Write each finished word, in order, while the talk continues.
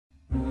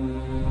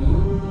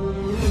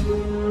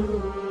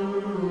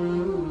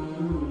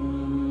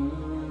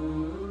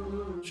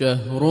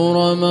شهر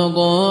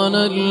رمضان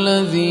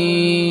الذي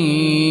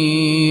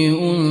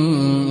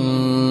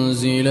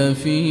أنزل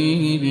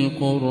فيه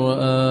القرآن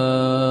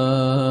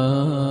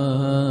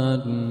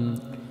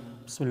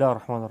بسم الله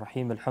الرحمن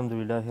الرحيم الحمد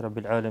لله رب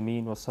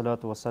العالمين والصلاة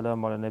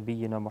والسلام على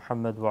نبينا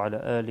محمد وعلى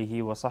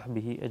آله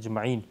وصحبه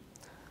أجمعين.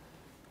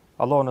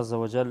 Allahun Azza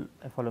wa Jall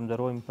e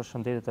falenderojmë për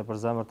shëndetet e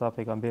përzemërta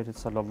pejgamberit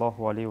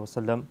sallallahu alaihi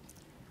wasallam.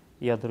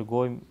 Ja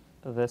dërgojmë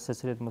dhe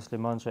secilit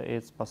musliman që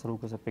ecë pas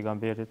rrugës e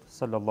pejgamberit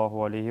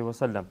sallallahu alaihi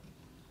wasallam.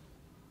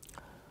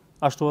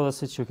 Ashtu edhe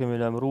siç ju kemi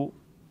lajmëruar,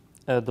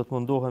 do të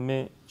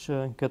mundohemi që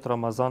në këtë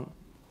Ramazan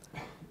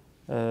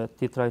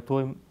t'i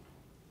trajtojmë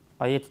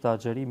ajetet e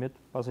agjërimit,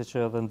 pasi që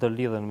edhe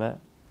ndërlidhen me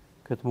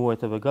këtë muaj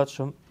të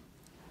mëgatshëm,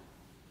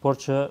 por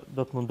që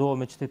do të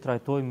mundohemi që t'i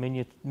trajtojmë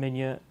me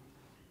një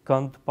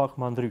kënd pak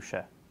më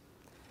ndryshe,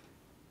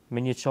 me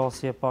një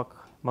qasje pak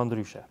më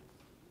ndryshe.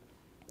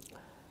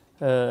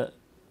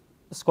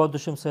 S'ka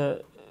dyshim se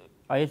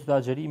ajetet e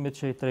agjërimit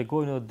që i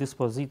tregojnë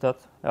dispozitat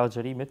e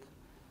agjërimit,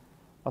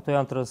 ato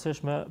janë të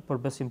rëndësishme për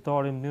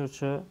besimtarin në mënyrë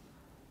që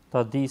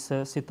ta di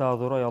se si ta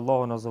adhurojë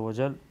Allahun Azza wa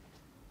Jall,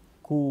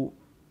 ku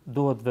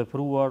duhet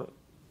vepruar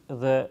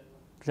dhe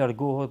të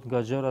largohet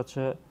nga gjërat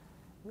që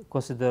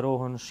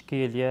konsiderohen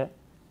shkelje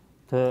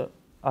të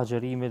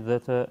agjërimit dhe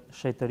të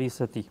shejtërisë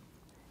së tij.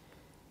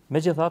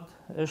 Megjithatë,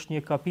 është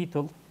një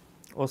kapitull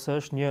ose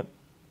është një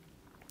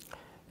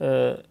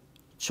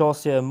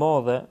qasje e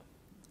madhe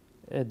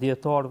e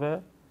dietarëve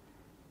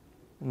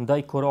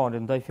ndaj Kuranit,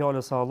 ndaj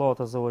fjalës së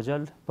Allahut Azza wa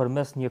Jall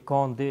përmes një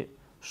këndi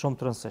shumë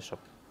të rëndësishëm.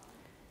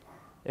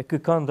 E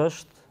ky kënd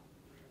është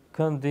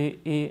këndi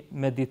i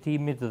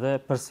meditimit dhe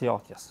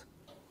përsjatjes.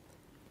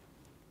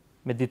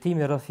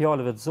 Meditimi rreth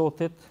fjalëve të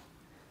Zotit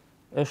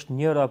është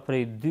njëra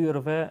prej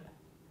dyrëve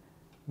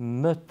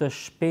më të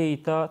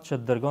shpejta që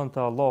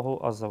dërgonte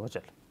Allahu Azza wa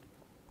Jall.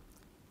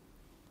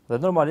 Dhe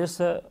normalisht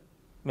se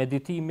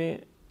meditimi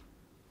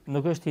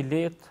nuk është i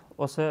lehtë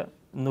ose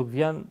nuk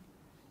vjen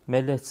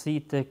me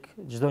lehtësi tek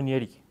çdo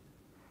njeri.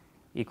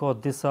 I ka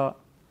disa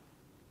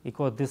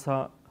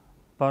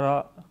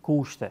para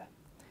kushte.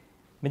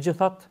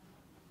 Megjithatë,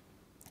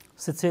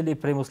 secili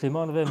prej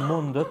muslimanëve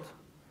mundet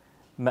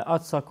me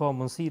atë sa ka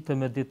mundësi të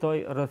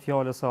meditoj rreth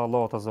fjalës së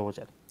Allahut Azza wa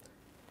Jall.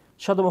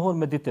 Çfarë do të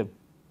thonë meditim?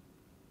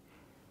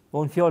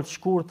 Unë fjalë të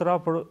shkurtra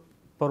për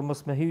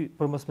mos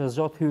me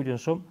zgjat hyrjen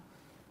shumë,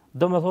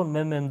 do me thonë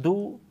me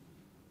mendu,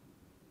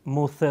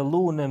 mu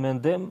thellu në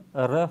mendim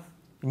rreth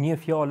një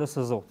fjalës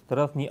së Zotit,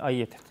 rreth një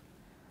ajetit,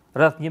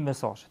 rreth një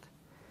mesazhit.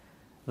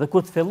 Dhe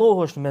kur të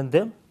thellohesh në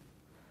mendim,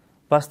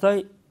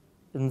 pastaj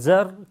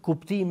nxjerr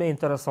kuptime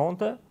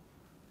interesante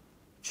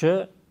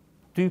që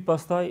ty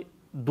pastaj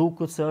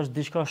duket se është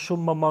diçka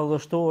shumë më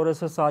madhështore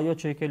se sa ajo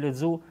që e ke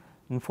lexuar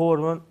në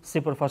formën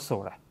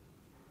sipërfaqësore.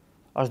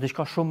 Është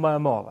diçka shumë më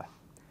e madhe.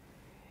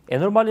 E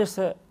normalisht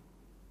se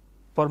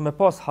për me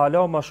pas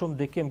hala më shumë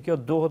ndikim kjo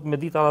duhet me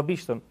ditë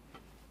arabishtën.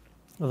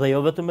 Dhe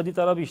jo vetëm me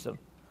ditë arabishtën.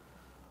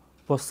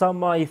 Po sa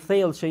më i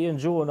thellë që je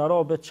në gjuhën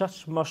arabe,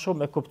 çaq më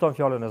shumë e kupton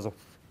fjalën e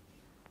Zotit.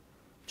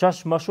 Çaq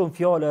më shumë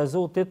fjala e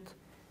Zotit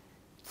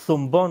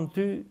thumbon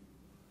ty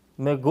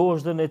me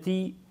gozhdën e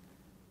tij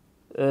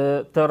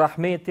të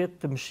rahmetit,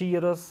 të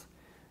mëshirës,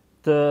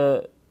 të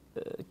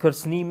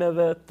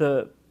kërcënimeve, të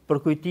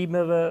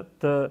përkujtimeve,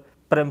 të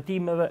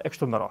premtimeve e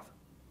kështu me radhë.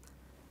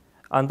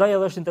 Andaj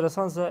edhe është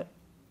interesant se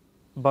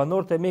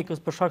banorët e Mekës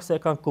për shkak se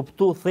e kanë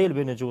kuptuar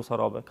thelbin e gjuhës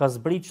arabe, ka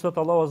zbrit çdo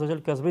Allahu Azza wa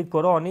Jall ka zbrit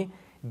Kurani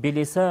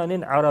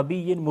bilisanin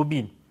arabiyyin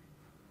mubin.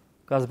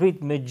 Ka zbrit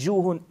me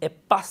gjuhën e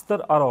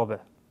pastër arabe.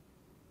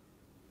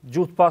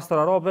 Gjuhë pastër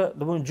arabe,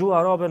 do të thonë gjuha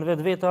arabe në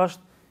vetvete është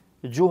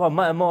gjuha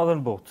më e madhe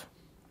në botë.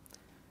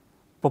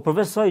 Po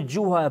përveç saj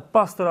gjuha e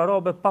pastër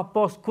arabe pa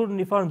pas kur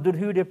një farë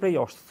ndërhyrje prej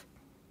jashtë.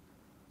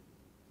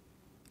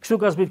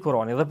 Kështu ka zbrit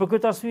Kurani. Dhe për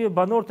këtë arsye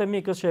banorët e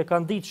Mekës që e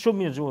kanë ditë shumë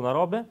mirë gjuhën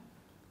arabe,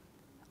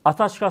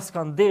 ata që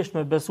s'kan deshur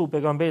me besu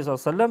pejgamberit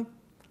sallallahu alajhi wasallam,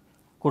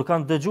 kur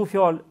kanë dëgjuar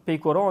fjalë pe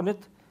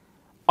Kuranit,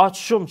 aq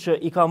shumë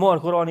që i ka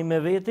marrë Kurani me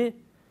veti,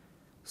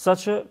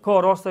 saqë ka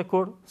raste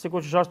kur,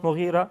 sikur që është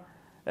Mughira,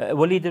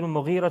 Walid ibn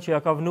Mughira që ja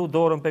ka vënë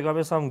dorën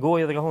pejgamberit sa në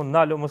gojë dhe ka thonë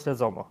nalo mos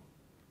lexo më.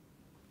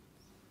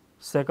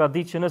 Se ka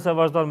ditë që nëse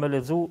vazhdon me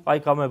lexu, ai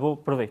ka më bë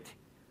për veti.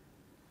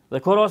 Dhe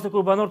ka raste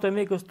kur banorët e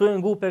Mekës të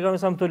ngu pejgamberit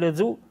sa të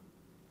lexu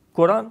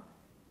Kur'an,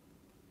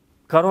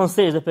 ka rënë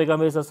sejdë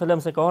pejgamberit sallallahu alajhi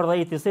wasallam se ka ardhur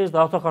ai të sejdë,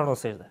 ato kanë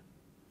rënë sejdë.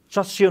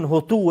 Çfarë që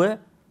hutue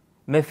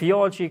me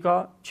fjalë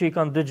që i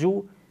kanë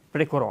dëgjuar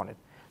prej Kuranit.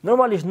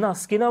 Normalisht na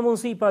s'kena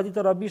mundësi pa ditë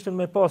arabishtën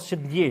me pas që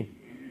të ndjej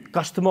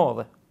kaq të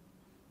madhe.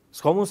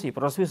 S'ka mundësi,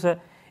 për arsye se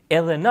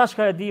edhe na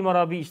çka e dim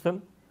arabishtën,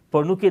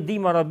 por nuk e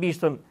dim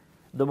arabishtën,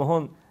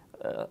 domthon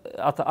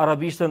atë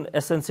arabishtën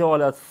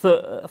esenciale,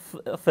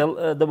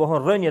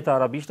 domthon rënjet e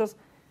arabishtës,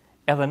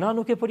 edhe na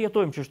nuk e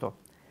përjetojmë kështu.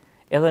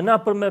 Edhe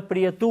na për me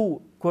përjetu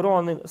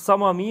Kuranin sa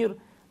më mirë,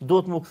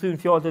 do të më kthyn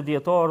fjalët e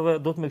dietarëve,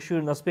 do të më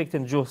kthyn në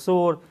aspektin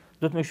gjuhësor,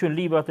 do të më kthyn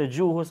librat e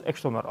gjuhës e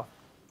kështu me radhë.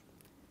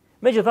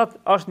 Megjithatë,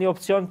 është një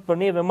opsion për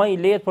neve më i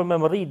lehtë për me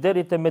rrit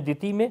deri te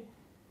meditimi,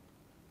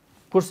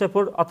 kurse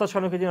për ata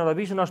që nuk e dinë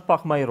arabishtën është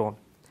pak më i rënd.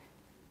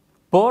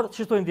 Por,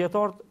 që thojnë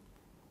dietarët,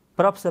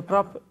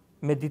 prap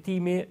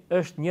meditimi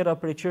është njëra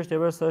prej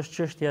çështjeve që është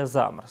çështja e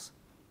zemrës.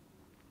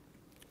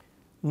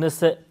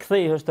 Nëse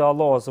kthehesh te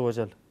Allahu Azza wa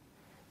Jall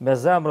me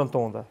zemrën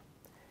tënde,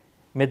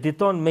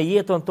 mediton me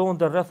jetën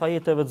tënde rreth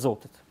ajeteve të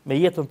Zotit, me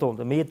jetën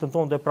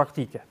tënde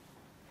praktike,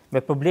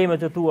 me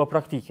problemet e tua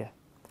praktike,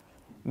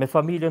 me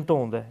familjen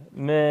tënde,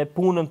 me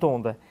punën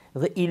tënde,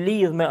 dhe i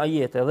lidh me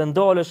ajete, dhe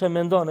ndalesh e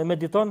mendon e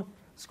mediton,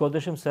 s'ka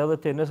dyshim se edhe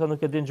ti, nëse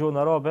nuk e din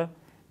gjuhën arabe,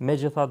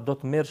 megjithatë do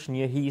të merresh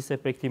një hise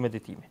për këtë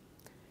meditimi.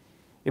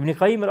 Ibn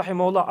Qayyim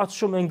rahimahullah atë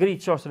shumë e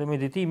ngrit çështën e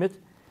meditimit,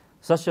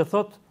 saqë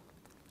thot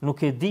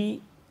nuk e di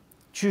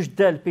çysh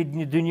del pe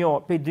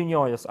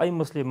dynjajës ai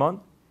musliman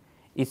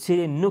i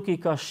cili nuk i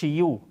ka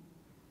shiju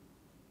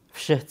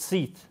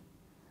fshehtësitë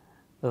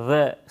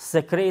dhe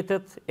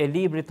sekretet e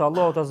librit të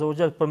Allahut Azza wa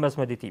Jall përmes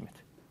meditimit.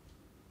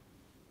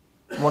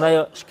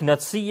 Ajo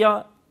shknatësia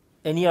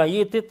e një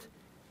ajetit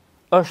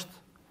është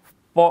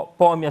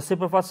pamja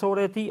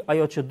sipërfaqësore e tij,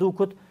 ajo që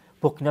duket,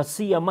 po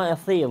knatësia më e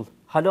thellë,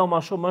 hala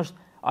më shumë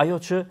është ajo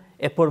që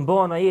e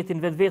përmban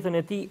ajetin vetveten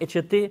e tij e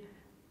që ti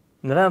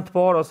në rend të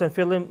parë ose në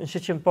fillim në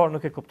shiqim të parë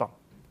nuk e kupton,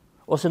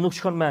 ose nuk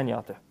shkon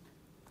mendja atë.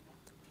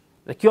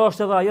 Dhe kjo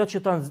është edhe ajo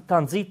që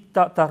ta nxit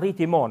ta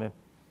rrit imanin,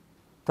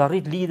 ta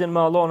rrit lidhjen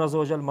me Allahun Azza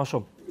wa Jall më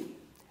shumë.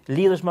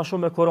 Lidhesh më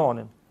shumë me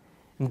Kur'anin.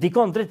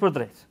 Ndikon drejt për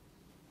drejt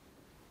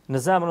në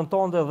zemrën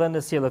tënde dhe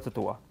në sjelljet e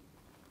tua.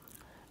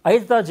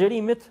 Ajetet e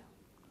agjërimit,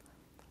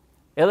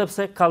 edhe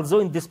pse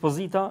kallëzojnë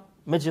dispozita,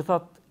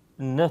 megjithatë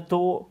në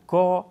to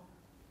ka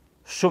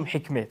shumë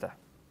hikmete.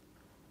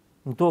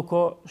 Në to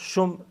ka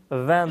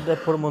shumë vende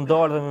për më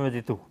ndalë dhe me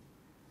meditu.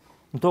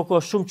 Në to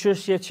ka shumë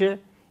çështje që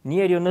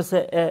njeriu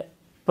nëse e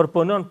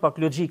përpunon pak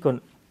logjikën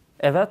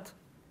e vet,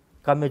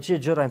 ka me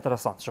gjithë gjëra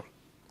interesante shumë.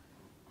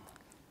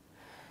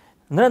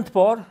 Në rend të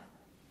parë,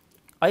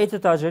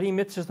 ajetet e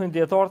agjërimit, që thonë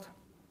dietarët,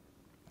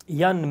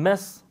 janë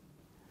mes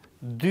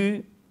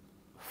dy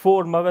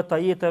formave të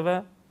ajeteve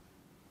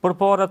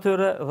përpara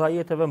tyre dhe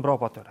ajeteve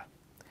mbrapa tyre.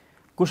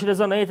 Kush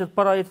lexon ajetet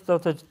para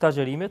ajeteve të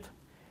agjërimit,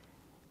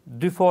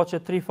 2 faqe,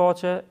 3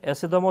 faqe, e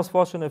sidomos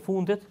faqen e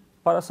fundit,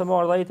 para se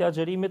marrë ajeti i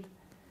agjërimit,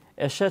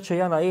 e shet që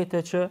janë ajete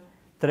që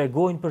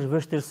tregojnë për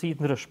vështirësi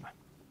të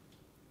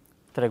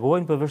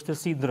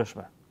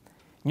ndryshme.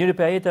 Njëri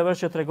prej ajeteve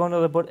është që tregon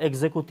edhe për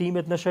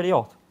ekzekutimet në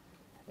shariat,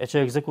 e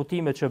që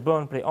ekzekutimet që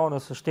bëhen prej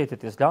anës së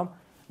shtetit islam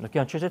nuk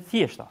janë çështje të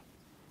thjeshta.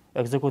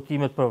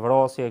 Ekzekutimet për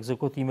vrasje,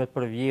 ekzekutimet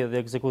për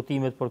vjedhje,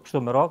 ekzekutimet për kështu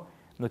me radhë,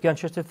 nuk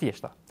janë çështje të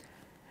thjeshta.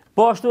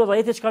 Po ashtu edhe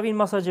ajetet që vijnë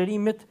mas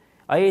agjërimit,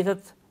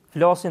 ajetet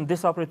flasin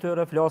disa prej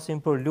tyre,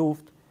 flasin për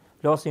luftë,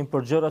 flasin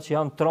për gjëra që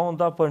janë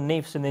tronda për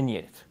nefsin e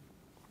njerit.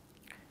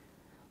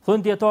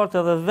 Thonë dietarët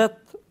edhe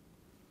vetë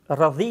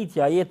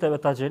radhitja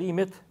ajeteve të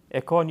agjërimit e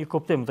ka një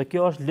kuptim, dhe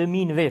kjo është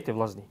lëmin veti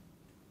vllazni.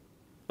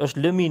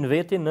 Është lëmin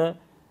veti në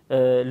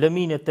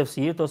lëmin e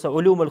tefsirit ose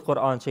ulumul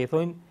Kur'an që i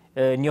thonë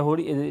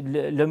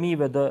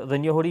lëmive dhe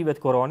njohurive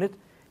të Koranit,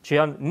 që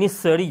janë një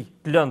sëri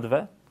të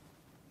lëndëve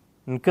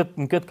në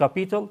këtë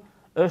kapitull,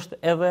 është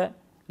edhe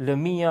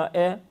lëmia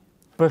e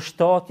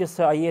përshtatjes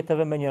së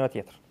ajeteve me njëra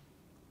tjetër.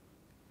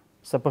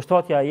 Se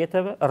përshtatja e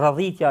ajeteve,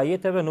 radhitja e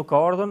ajeteve nuk ka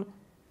ardhur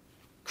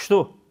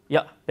kështu.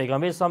 Ja,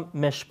 pejgamberi sa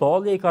me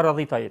shpallje i ka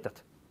radhit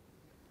ajetet.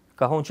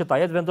 Ka thonë që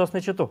ajet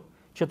vendosni çeto,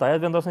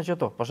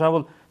 Për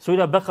shembull,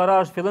 sura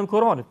Bekara është fillim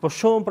Kuranit, por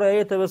shumë prej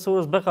ajeteve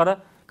surës Bekara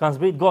kanë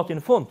zbrit gati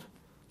në fund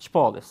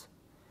shpalljes.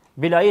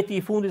 Bila ajeti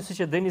i fundit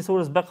siç e dini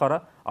surës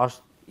Bekara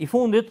është i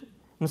fundit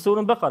në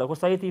surën Bekara,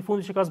 kurse ajeti i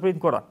fundit që ka zbrit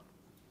në Kur'an.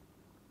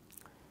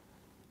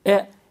 E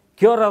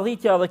kjo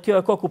radhitja dhe kjo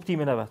e ka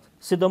kuptimin e vet.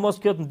 Sidomos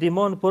kjo të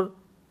ndihmon për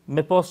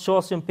me pas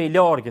çasjen pe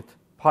largit.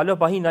 Hala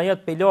pa hin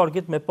ajet pe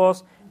largit me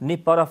pas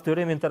një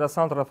paraftyrim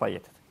interesant rreth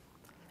ajetit.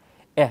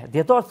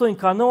 Dietarët thonë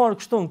kanor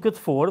kështu në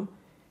këtë formë,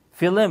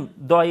 fillim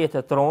do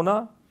ajete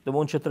trona,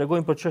 domthonjë që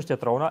tregojnë për çështje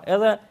trona,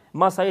 edhe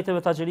mas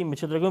ajeteve të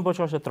agjërimit që tregojnë për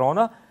çështje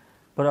trona,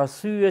 për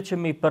arsye që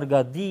me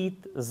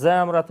përgatit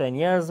zemrat e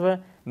njerëzve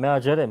me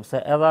agjërim,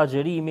 se edhe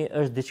agjërimi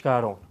është diçka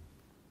e rëndë.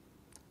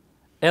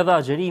 Edhe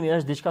agjërimi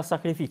është diçka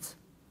sakrificë.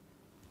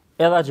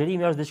 Edhe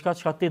agjërimi është diçka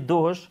që ti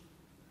duhesh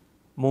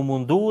mu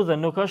mundu dhe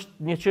nuk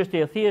është një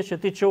çështje e thjeshtë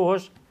që ti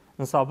çohesh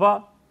në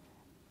sabah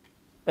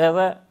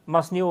edhe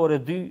mas një ore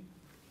 2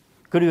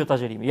 kryet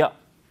agjërimi. Ja,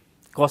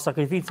 ka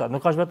sakrifica,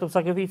 nuk është vetëm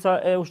sakrifica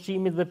e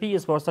ushqimit dhe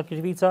pijes, por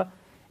sakrifica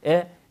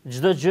e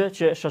çdo gjë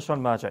që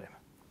shoqëron me agjërim.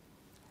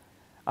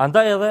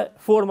 Andaj edhe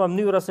forma,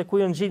 mënyra se ku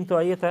janë gjin këto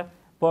ajete,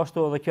 po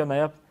ashtu edhe kjo na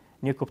jep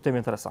një kuptim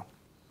interesant.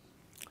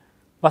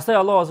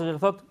 Pastaj Allahu azza wa jalla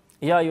thot: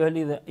 "Ya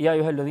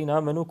ayyuhalladhina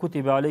amanu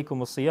kutiba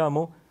alaykumus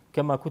siyamu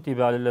kama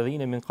kutiba alal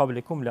ladhina min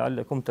qablikum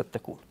la'allakum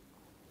tattaqun."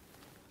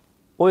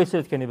 O ju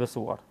që keni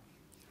besuar,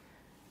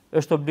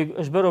 është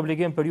bërë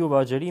obligim për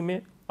juve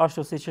agjërimi,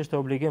 ashtu siç është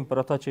obligim për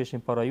ata që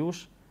ishin para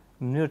jush,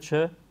 në mënyrë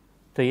që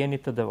të jeni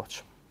të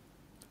devotshëm.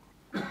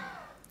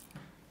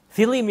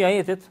 Fillimi i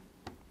ajetit,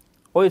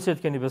 o ju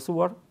që keni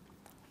besuar,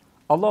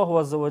 Allahu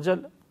azza wa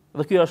jall,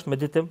 dhe kjo është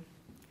meditim.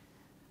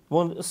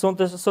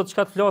 Sot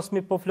çka të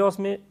flasmi, po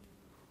flasmi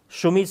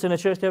shumicën e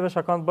çështjeve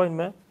që kanë të bëjnë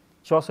me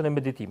çështjen e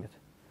meditimit.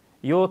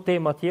 jo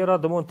tema tjera,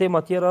 domthon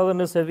tema tjera edhe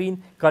nëse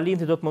vinë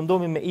kalimti do të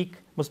mundohemi me ik,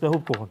 mos me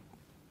hub kohën.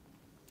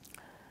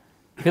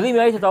 Fillimi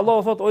i ajetit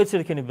Allahu thot: "O i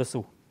cilët keni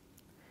besu."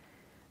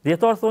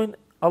 Dietar thonë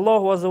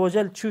Allahu azza wa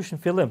jall qysh në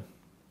fillim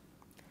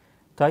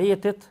të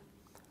ajetit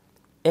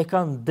e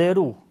kanë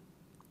nderu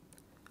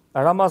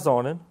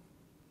Ramazanin,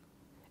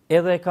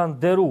 edhe e kanë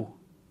nderu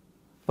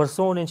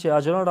personin që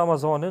agjeron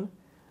Ramazanin,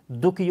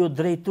 duke ju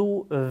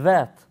drejtu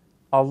vet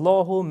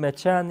Allahu me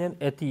qenjen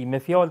e tij, me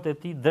fjalët e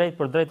tij drejt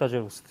për drejt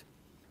agjeruesit.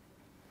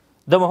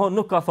 Domthon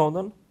nuk ka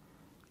thonën,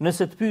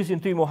 nëse të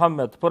pyesin ty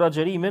Muhammed për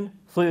agjerimin,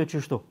 thojo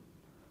çështu.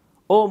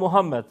 O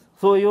Muhammed,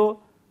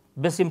 thojo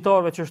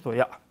besimtarëve çështu.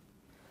 Ja.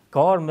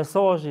 Ka ardhur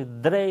mesazhi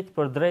drejt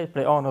për drejt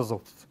prej anës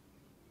Zotit.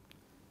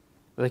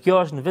 Dhe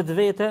kjo është në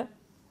vetvete,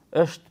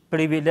 është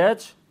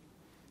privilegj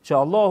që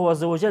Allahu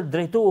azza wa jall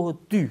drejtohet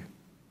ty.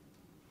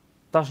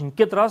 Tash në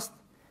këtë rast,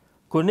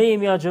 kur ne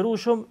jemi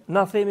agjerueshëm,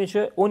 na themi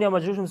që unë jam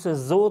agjerueshëm se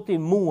Zoti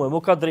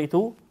mu ka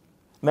drejtu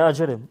me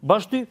agjerim.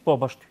 Bash ty? Po,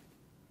 bash ty.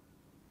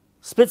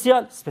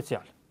 Special.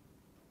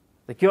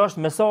 Dhe kjo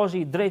është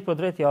mesazhi i drejt për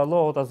drejt i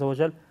Allahut azza wa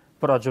jall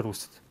për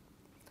agjeruesit.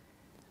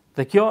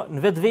 Dhe kjo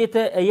në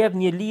vetvete e jep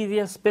një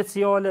lidhje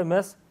speciale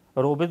mes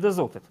robit dhe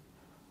Zotit.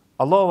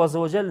 Allahu azza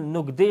wa jall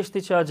nuk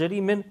deshti që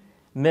agjerimin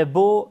me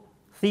bo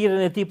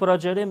thirrjen e tij për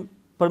agjerim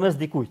përmes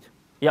dikujt.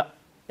 Ja,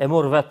 e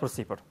mor vetë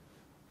përsipër.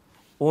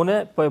 Unë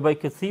po e bëj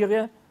këtë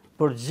thirrje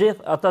për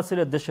gjithë ata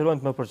që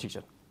dëshirojnë të më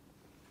përgjigjen.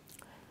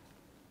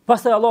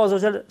 Pastaj Allahu azza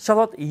wa jall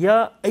thot: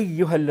 "Ja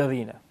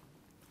ayyuhalladhina",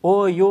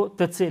 o ju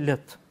të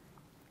cilët.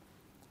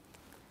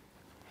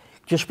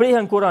 Që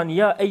shprehën Kur'an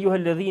ja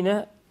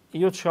ayyuhalladhina,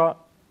 ju që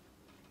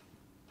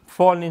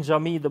falni në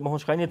xhami,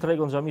 domethënë shkani të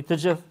rregull në xhami, të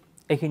gjithë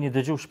e keni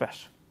dëgjuar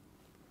shpesh.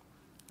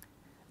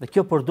 Dhe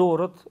kjo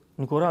përdoret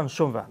në Kur'an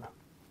shumë vende.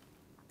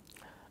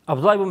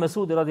 Abdullah ibn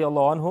Mesudi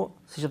radiallahu anhu,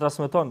 siç e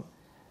transmeton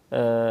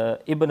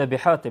Ibn Abi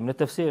Hatim në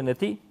tefsirin e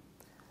tij,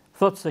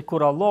 thotë se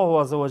kur Allahu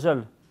azza wa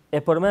jall e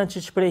përmend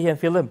që shprehjen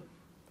fillim,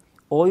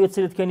 o ju të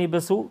cilët keni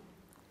besu,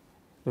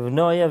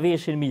 vënoja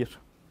veshin mirë.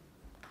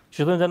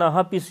 Që thonë të na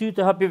hapi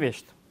sytë e hapi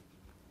vesht.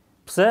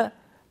 Pse?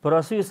 Për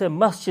arsye se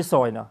mas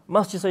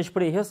qësaj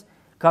shprehjes,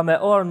 ka me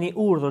ardhur një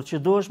urdhër që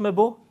duhesh me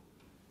bo,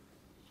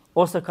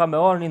 ose ka me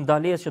ardhur një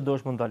ndalesë që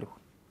duhesh me ndalu.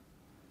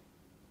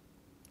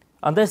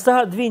 Andaj sa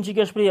të vinë që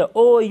ke shprehje,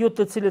 o ju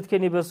të cilët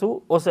keni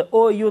besu, ose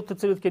o ju të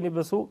cilët keni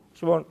besu,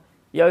 shpon,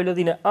 ja u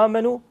ledhine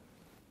amenu,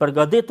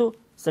 përgatitu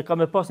se ka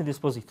me pas një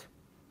dispozit.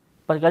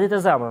 Përgatit e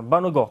zemrën,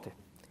 banu gati.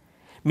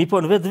 Mi po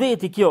në vetë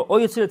veti kjo, o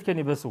ju të cilët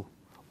keni besu,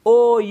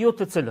 o ju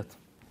të cilët.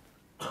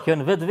 Kjo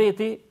në vetë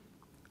veti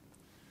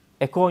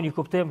e ka një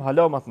kuptim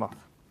hala më të madh.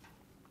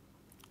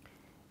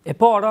 E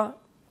para,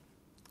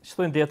 që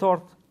thojnë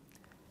dietarët,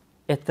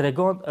 e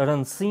tregon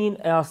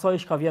rëndësinë e asaj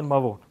që ka vjen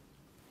më vonë.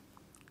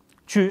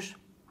 Qysh?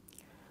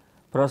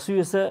 Për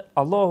arsye se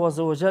Allahu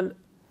azza wa jall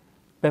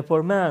pe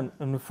përmend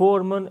në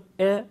formën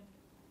e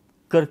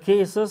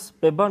kërkesës,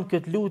 pe bën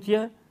këtë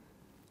lutje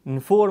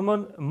në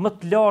formën më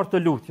të lartë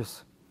të lutjes.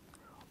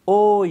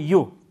 O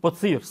ju, po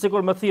të thirr,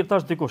 sikur më thirr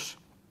tash dikush.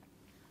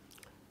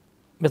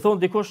 Me thon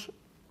dikush,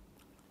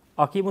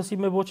 a ki mundsi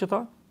me bëj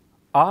çeta?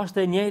 A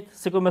është e njëjtë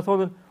sikur me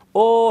thonin,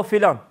 o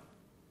filan.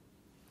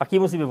 A ki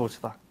mundsi me bëj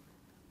çeta?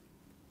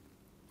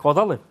 Ka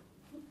dallim.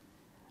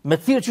 Me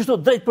thirr çështo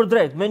drejt për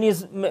drejt,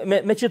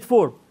 me çet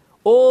formë.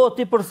 O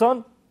ti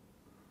person,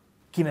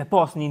 ki me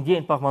pas një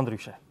ndjenjë pak më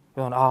ndryshe.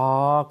 Me thon,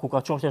 ku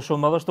ka çështje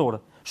shumë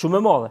madhështore, shumë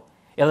e madhe.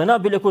 Edhe na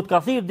bile kur të ka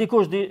thirr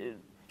dikush,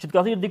 që të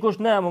ka thirr dikush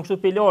në emër kështu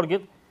pe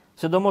largit,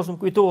 sidomos më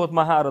kujtohet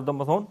më herët,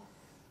 domethënë,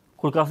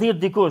 kur ka thirr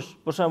dikush,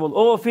 për shembull,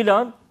 o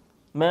filan,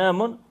 me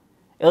emën,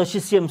 edhe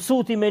që si e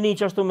mësuti me një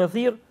që ashtu me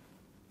thirr,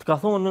 të ka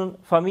thonë në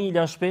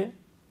familja në shpe,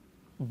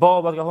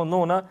 baba të ka thonë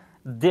nona,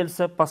 del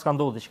se pas ka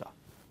ndodhur diçka.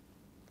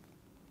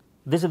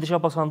 Del se diçka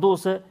pas ka ndodhur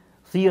se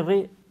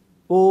thirrri,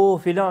 o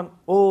filan,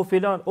 o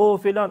filan, o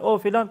filan, o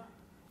filan,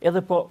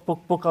 edhe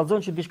po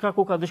kallzon që diçka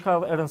ku ka diçka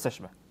e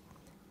rëndësishme.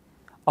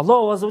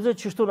 Allahu azza wa jalla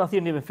çështu na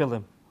thirrni në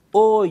fillim.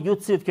 O ju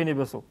të cilët keni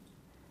besu,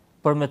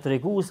 për me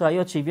tregu se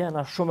ajo që i vjen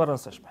është shumë e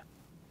rëndësishme.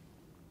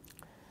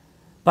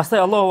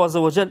 Pastaj Allahu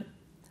azza wa jall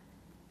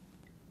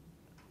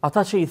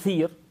ata që i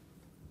thirr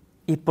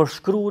i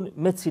përshkruan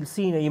me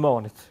cilësinë e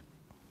imanit,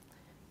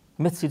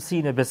 me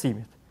cilësinë e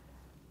besimit.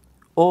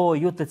 O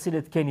ju të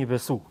cilët keni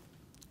besu,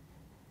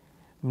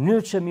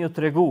 mënyrë që më ju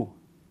tregu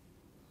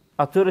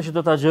atyre që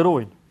do të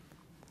agjerojnë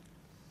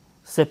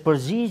se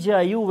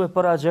përgjigjja juve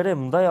për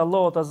agjerim ndaj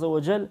Allahut azza wa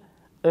jall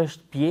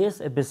është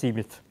pjesë e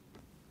besimit.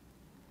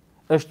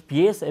 Është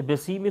pjesë e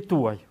besimit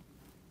tuaj.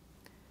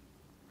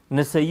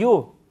 Nëse ju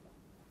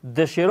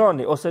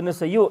dëshironi ose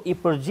nëse ju i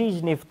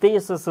përgjigjni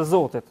ftesës së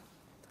Zotit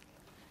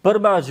për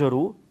me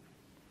agjeru,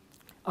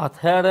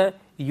 atëherë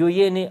ju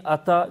jeni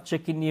ata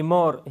që keni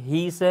marrë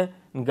hise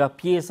nga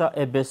pjesa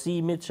e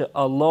besimit që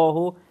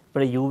Allahu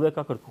për juve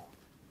ka kërku.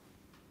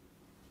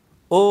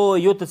 O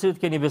ju të cilët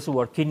keni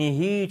besuar, keni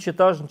hi që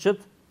tash në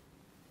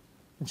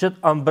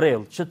qëtë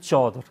ambrell, qëtë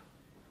qadër,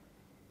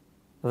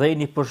 dhe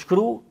jeni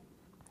përshkru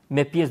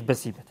me pjesë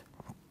besimit.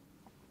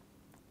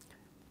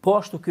 Po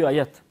ashtu ky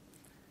ajet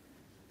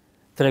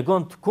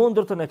tregon të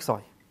kundërtën e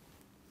kësaj.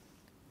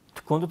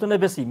 Të kundërtën e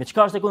besimit.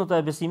 Çka është e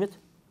kundërta e besimit?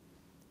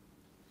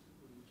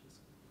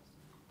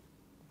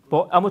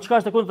 Po, a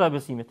çka është e kundërta e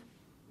besimit?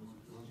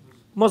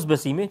 Mos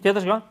besimi,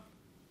 tjetër çka?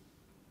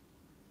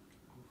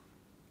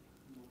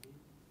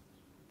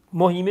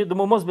 Mohimi, do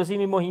mos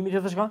besimi, mohimi,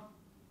 tjetër çka?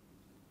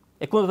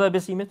 E kundërta e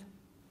besimit?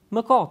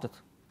 Mëkatet.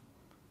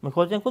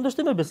 Mëkatet janë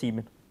kundërshtim me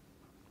besimin.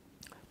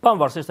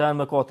 Pavarësisht se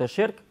janë mëkate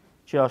shirk,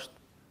 që është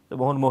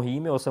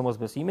mohimi ose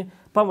mosbesimi,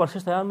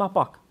 pavarësisht se janë më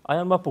pak, a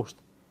janë më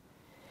poshtë.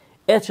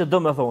 E që do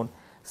me thonë,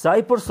 se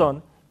ai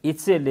person i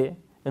cili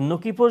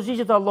nuk i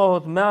përgjigjet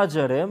Allahut me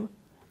agjërim,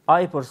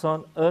 ai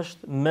person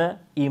është me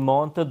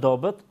iman të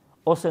dobët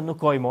ose nuk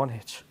ka iman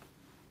hiç.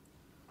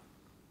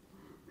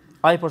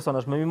 Ai person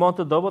është me iman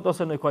të dobët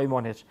ose nuk ka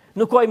iman hiç.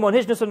 Nuk ka iman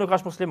hiç nëse nuk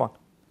është musliman.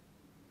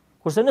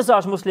 Kurse nëse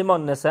është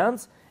musliman në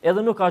esencë,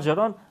 edhe nuk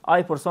agjeron,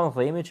 ai person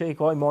themi që i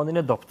ka imanin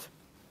e dobët.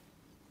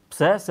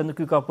 Pse? Se nuk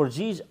i ka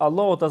përgjigj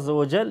Allahut Azza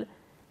wa Jall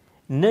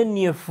në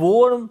një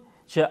formë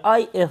që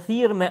ai e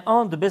thirr me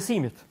anë të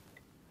besimit.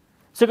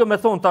 Si që me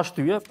thonë ta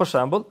shtyje, për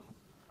shembull,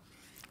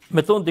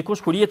 me thonë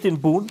dikush kur jeti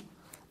në punë,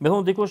 me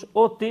thonë dikush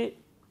o ti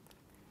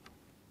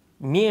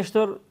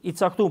mjeshtër i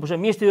caktuar, për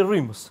shembull, mjeshtri i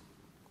rrymës.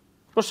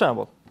 Për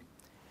shembull.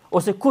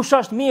 Ose kush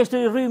është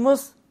mjeshtri i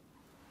rrymës,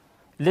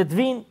 le të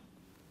vinë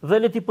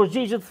dhe le të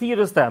përgjigjet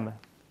thirrjes teme.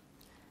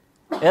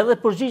 Edhe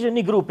përgjigjen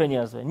një grup e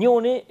njerëzve.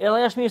 Njëri edhe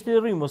ai është mjeshtri i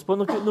rrymës, po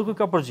nuk i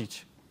ka përgjigj.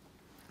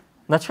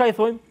 Na çka i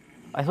thojmë?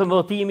 Ai thonë do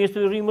ti je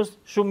mjeshtri i rrymës,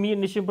 shumë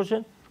mirë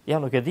 100%. Ja,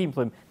 nuk e dim,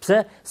 thojmë.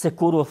 Pse? Se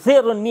kur u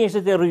therrën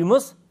mjeshtrit e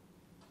rrymës,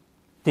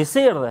 ti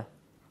serdhe.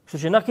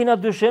 Kështu që na kena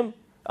dyshim,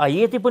 a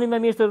jeti puni me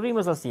mjeshtrin e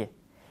rrymës asje.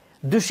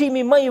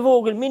 Dyshimi më i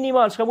vogël,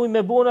 minimal, çka mund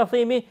me bëna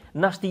themi,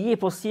 na shtie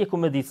po si e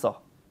ku me ditë sa.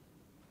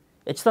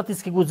 E çfarë ti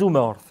s'ke guxuar me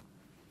ardh.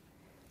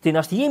 Ti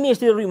na shtie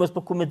mjeshtri i rrymës,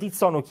 po ku me ditë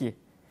sa nuk je.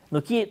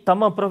 Nuk je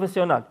tamam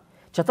profesional.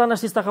 Që ata na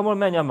s'ta ka marrë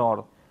mendja me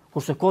ardh.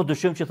 Kurse ka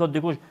dyshim që thot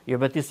dikush, jo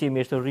beti si je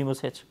mjeshtri i rrymës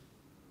hiç.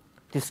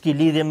 Ti s'ke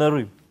lidhje me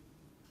rrymë.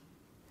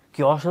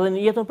 Kjo është edhe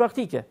në jetën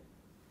praktike.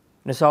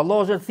 Nëse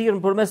Allah është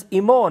thirrën përmes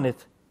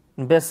imanit,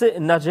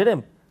 në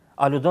agjërim,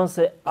 aludon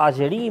se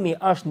agjërimi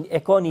e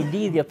ka një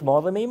lidhje të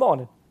madhe me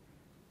imanin,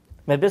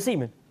 me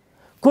besimin.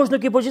 Kush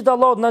nuk i përgjigjet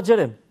Allahut në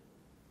agjërim,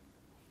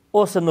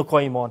 ose nuk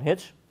ka iman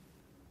hiç,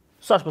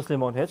 sa është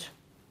musliman hiç,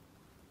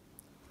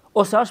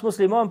 ose është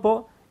musliman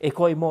po e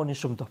ka imanin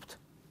shumë dobët.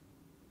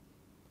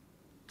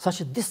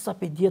 Saqë disa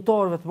prej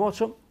dietarëve të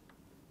mëdhenj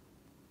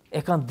e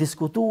kanë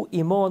diskutuar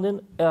imanin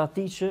e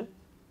atij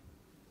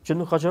që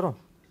nuk agjeron.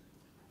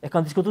 E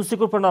kanë diskutuar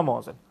sikur për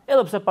namazin.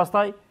 Edhe pse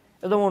pastaj,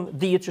 edhe unë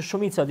dihet që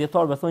shumica e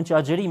dietarëve thonë që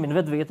agjerimin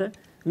vetvete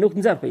nuk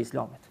nxjerr për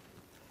Islamit.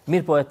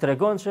 Mirë po e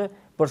tregon që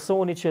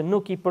personi që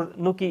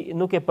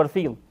nuk e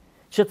përfill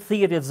që të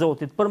thirrjet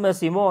Zotit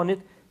përmes imanit,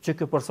 që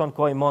ky person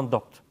ka iman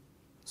dopt.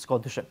 S'ka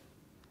dyshim.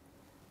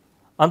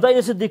 Andaj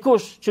nëse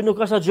dikush që nuk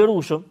është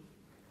agjerueshëm,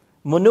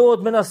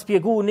 mënohet me na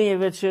shpjegou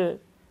neve që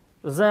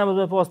zemrat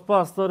me pas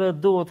pastore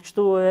duhet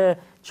kështu e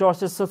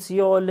çështje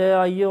sociale,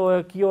 ajo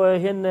e kjo e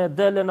hinë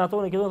delen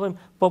ato, ne thonë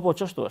po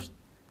ç'ashtu është.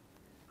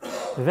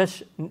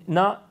 Veç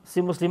na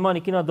si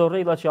muslimani kena do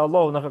rregulla që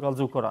Allahu na ka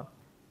kallëzuar Kur'an.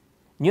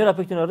 Njëra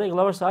prej këtyre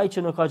rregullave është se ai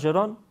që nuk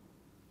agjeron,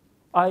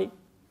 ai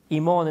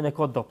imanin e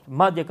ka dopt.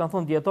 Madje kanë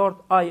thonë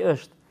dietarët, ai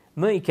është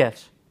më i keq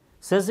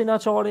se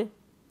zinaçari,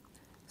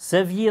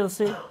 se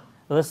vjedhsi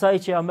dhe sa ai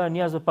që ja merr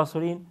njerëzve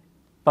pasurinë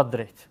pa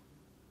drejt.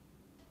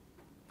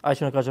 Ai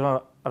që nuk agjeron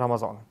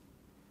Ramazanin.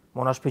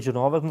 Mona është për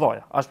gjunave të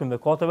mëdha, është për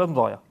mëkateve të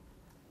mëdha.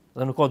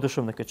 Dhe nuk ka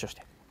dyshim në këtë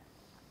çështje.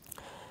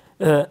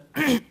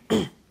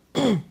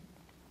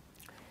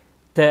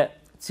 Te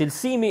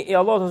cilësimi i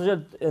Allahut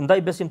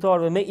ndaj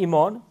besimtarëve me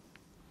iman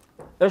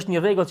është një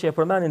rregull që e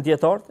përmendin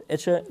dietarët e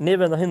që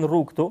neve na hin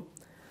rrugë këtu,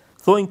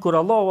 thonë kur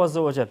Allahu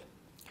Azza wa Jall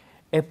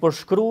e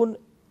përshkruan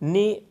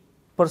një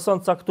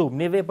person caktuar,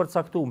 një vepër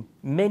caktuar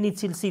me një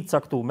cilësi të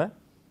caktuar,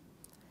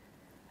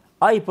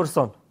 ai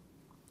person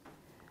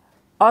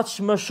aq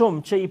më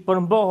shumë që i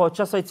përmbahet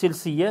çasaj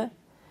cilësie,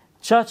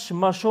 çaq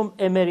më shumë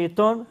e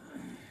meriton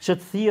që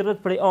të thirrët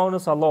prej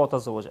anës Allahut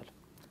Azza wa Jall.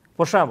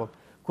 Për shembull,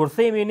 kur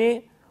themi ne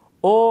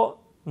o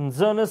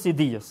nxënës i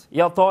dijes,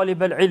 ya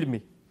talibul ilmi,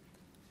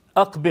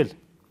 aqbil,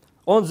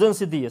 o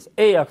nxënës i dijes,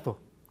 eja këtu.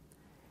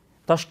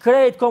 Tash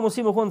krejt ka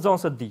mundësi më kon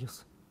nxënës së dijes.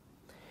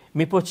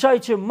 Mi po çaj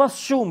që më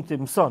shumë ti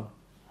mëson,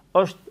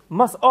 është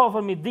më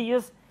afër mi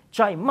dijes,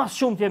 çaj më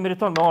shumë ti e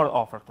meriton me ardh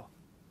afër këtu.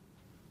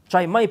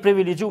 Çaj më i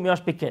privilegjuar mi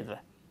është piketëve.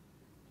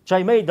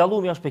 Çaj më i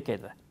dalluar mi është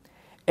piketëve.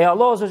 E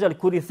Allahu Azza wa Jall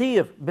kur i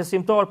thirr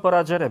besimtar për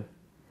agjërim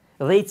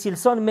dhe i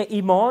cilson me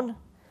iman,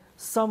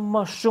 sa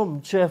më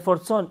shumë që e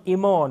forcon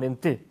imanin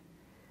ti,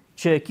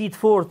 që e ki të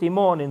fort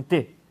imanin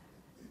ti,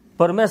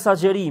 përmes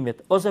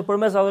agjërimit ose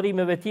përmes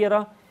adhurimeve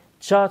tjera,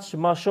 çaq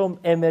më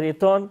shumë e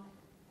meriton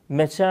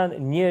me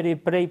qenë njëri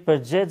prej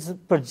për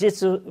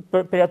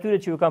atyre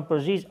që ju kanë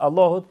përgjigj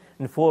Allahut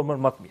në formën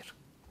më të mirë.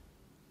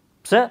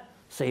 Pse?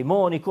 Se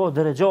imani ka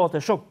drejgjate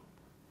shumë.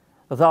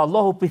 Dhe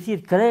Allahu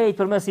pëthir krejt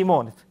përmes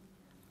imanit.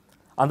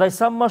 Andaj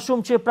sa më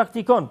shumë që e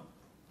praktikon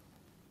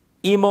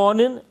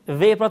imanin,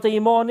 veprat e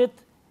imanit,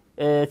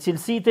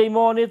 cilësitë e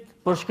imanit,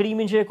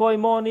 përshkrimin që e ka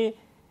imani,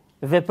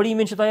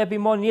 veprimin që ta jep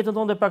imani në jetën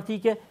tonë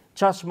praktike,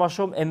 çaq më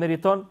shumë e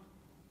meriton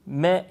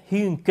me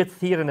hyn këtë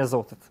thirrjen e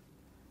Zotit.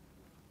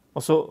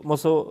 Mos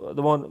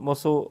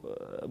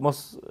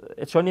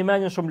e çoni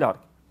mendjen shumë larg.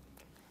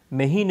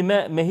 Me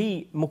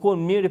më kon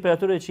mirë për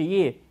atyre që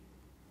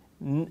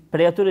për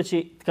atyre që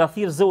të ka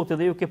thirr Zoti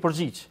dhe ju ke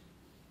përgjigj.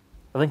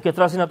 Dhe në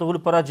këtë rastin ato hul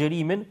për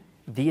agjërimin,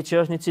 dihet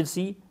që është një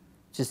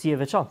cilësi e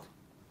veçantë.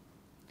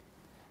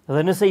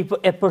 Dhe nëse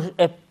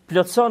e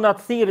plotson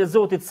atë thirrje e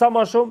Zotit sa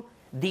më shumë,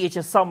 dihet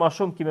që sa më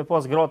shumë kimë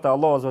pas gratë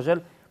Allahu azza wa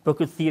xal për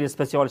këtë thirrje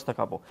speciale që ta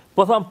ka bëu.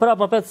 Po tham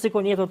prapë më petë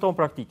sikon jetën tonë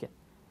praktike.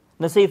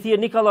 Nëse i thirr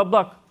një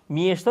kallabllak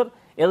mjeshtër,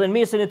 edhe në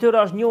mesin e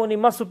tyre është njëri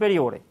më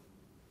superiori.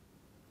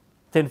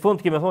 Te në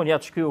fund kimë thonë ja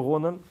çkyu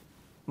honën,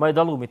 më i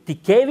dallumi. Ti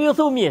kevi u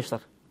thu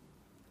mjeshtër.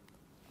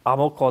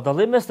 Amo ka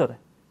dallim mes tyre.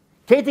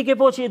 Këti ke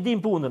po që e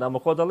din punën, amo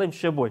ka dallim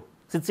ç'e boj.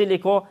 Secili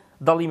ka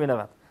dallimin e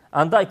vet.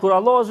 Andaj kur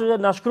Allahu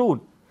na shkruan,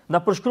 na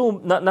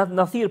përshkruan,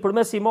 na thirr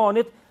përmes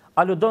imanit,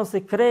 aludon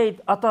se krejt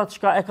ata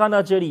çka e kanë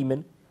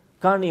agjërimin,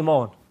 kanë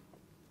iman.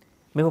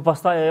 Me po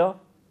pastaj ajo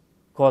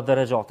ka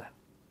derexhate,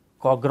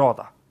 ka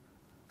grada.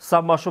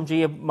 Sa më shumë që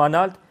je më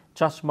lart,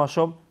 çaq më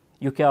shumë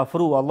ju ke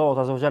afru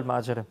Allahut azza wa xal me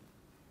agjërim.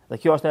 Dhe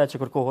kjo është ajo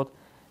që kërkohet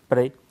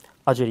prej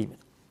agjërimit.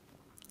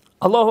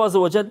 Allahu azza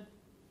wa xal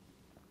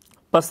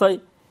pastaj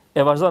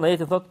e vazhdon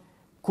ajetin thot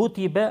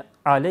kutibe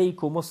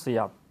aleikumus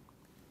siyam.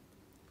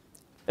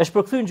 Është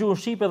përkthyer në gjuhën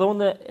shqipe dhe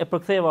unë e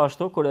përktheva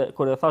ashtu kur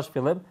e thash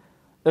fillim,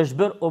 është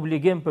bërë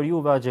obligim për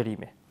juve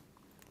agjërimi.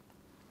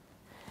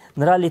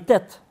 Në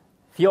realitet,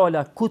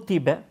 fjala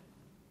kutibe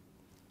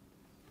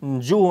në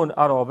gjuhën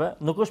arabe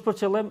nuk është për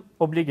qëllim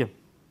obligim.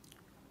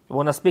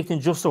 Në aspektin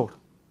gjuhësor,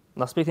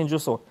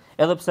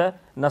 Edhe pse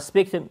në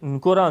aspektin në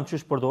Kur'an që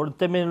është përdoret, në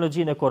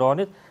terminologjinë e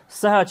Kur'anit,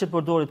 sa herë që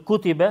përdoret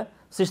kutibe,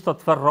 siç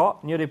thot Ferra,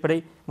 njëri prej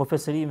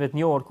mufesirinëve të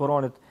njohur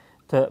Kur'anit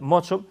të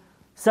moshëm,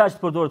 sa herë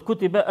që përdoret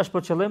kutibe është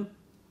për qëllim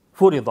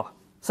furidha.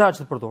 Sa herë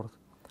që përdoret.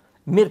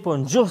 Mirë po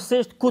në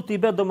gjuhësisht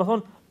kutibe do më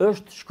thonë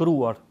është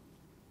shkruar.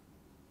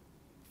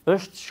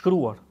 Është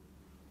shkruar.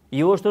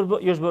 Jo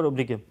është bërë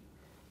obligim.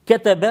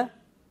 Ketebe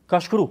ka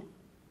shkru.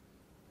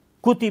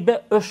 Kutibe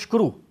është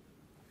shkru.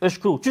 Është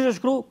shkru. Çish është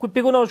shkru? Ku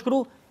pikuna është shkru?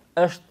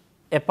 Është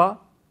e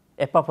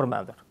pa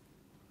përmendur.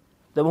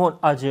 Dhe më thonë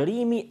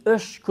agjërimi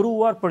është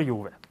shkruar për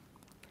juve.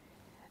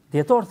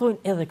 Dietar thonë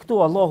edhe këtu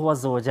Allahu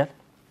azza wa xal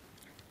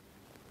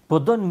po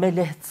don me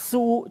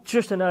lehtësu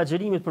çështën e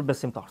agjërimit për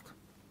besimtarët.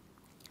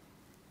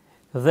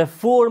 Dhe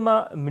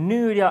forma,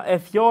 mënyrja e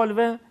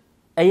fjalëve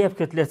e jep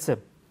këtë lehtësim.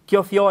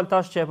 Kjo fjalë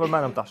tash që e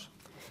përmendëm tash.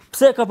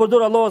 Pse ka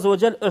përdorur Allahu azza wa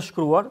xal është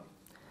shkruar?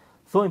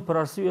 Thonë për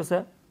arsye se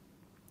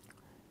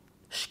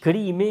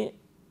shkrimi,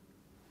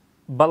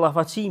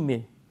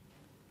 ballafaqimi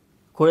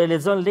kur e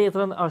lexon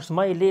letrën është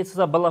më i lehtë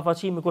se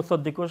ballafaqimi kur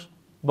thot dikush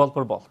ball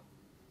për ball.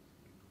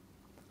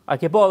 A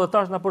ke pa edhe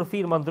tash në për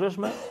firma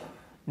ndryshme,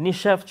 një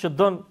shef që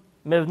don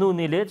me vënu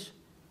një lex,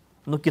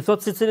 nuk i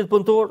thot secilit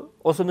punëtor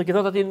ose nuk i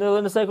thot atij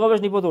edhe nëse ka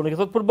vesh një punëtor, nuk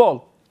i thot për ball.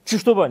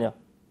 Ç'shtu bën ja?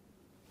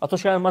 Ato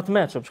që janë më të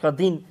mëshëm, çka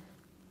din,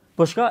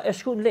 po çka e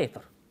shkruan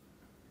letër.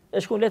 E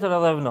shkruan letër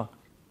edhe vënon.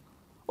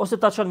 Ose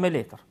ta çon me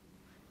letër.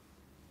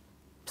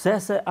 Pse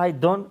se ai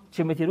don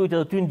që me t'i rujt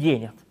edhe ty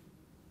ndjenjat.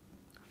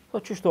 Po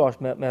ç'shtu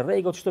është me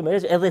rregull, ç'shtu me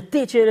edhe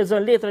ti që e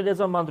lexon letrën e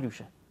lexon më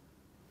ndryshe.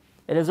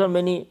 E lexon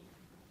me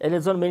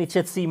një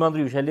qetësi më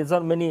ndryshe, e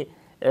lexon me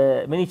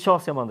një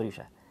çështje më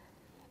ndryshe.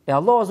 E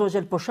Allahu azza wa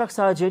xal po shkak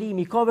se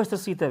agjërimi ka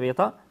vështirësitë e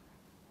veta,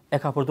 e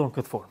ka përdorur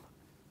këtë formë.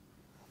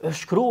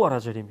 Është shkruar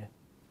agjërimi.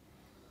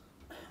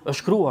 Është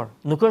shkruar,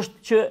 nuk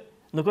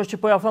është që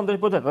po ja them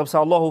drejt për drejt,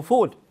 sepse Allahu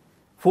fol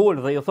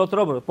dhe ju thot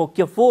robër, po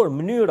kjo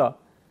formë,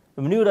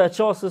 mënyra e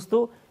çastës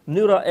tu,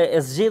 mënyra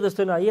e zgjedhjes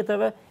të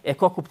ajeteve e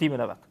ka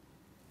kuptimin e vet.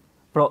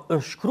 Pra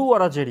është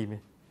shkruar agjërimi.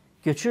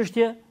 Kjo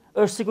çështje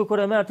është sikur kur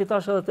e merr ti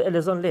tash edhe e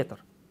lexon letër.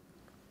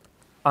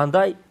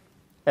 Andaj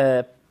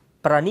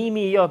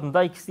pranimi i jot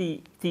ndaj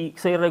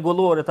kësaj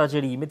rregullore të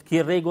agjërimit,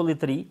 këtij rregulli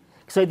të ri,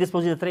 kësaj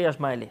dispozite të reja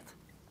është më e lehtë.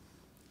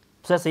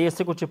 Pse se je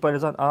sikur që po e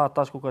lexon,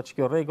 tash ku ka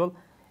kjo rregull,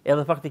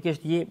 edhe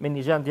faktikisht je me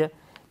një gjendje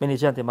më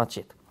të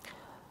qetë.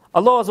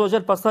 Allahu azza wa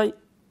xal pastaj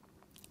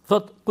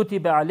thot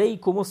kutiba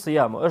aleikumus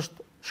siyam,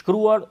 është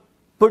shkruar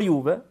për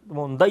juve,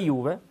 domthonë ndaj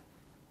juve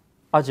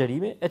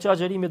agjërimi, e që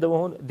agjërimi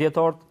domthonë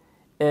dietarët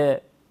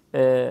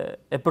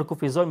e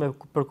përkufizojnë me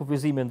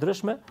përkufizime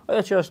ndryshme,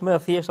 ajo që është më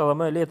e thjeshtë dhe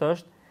më e lehtë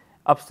është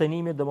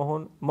abstenimi,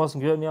 domthonë mos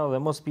ngrënia dhe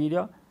mos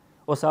pirja,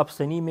 ose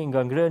abstenimi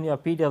nga ngrënia,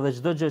 pirja dhe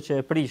çdo gjë që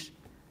e prish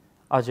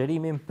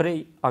agjërimin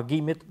prej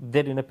agimit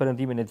deri në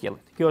perëndimin e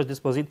diellit. Kjo është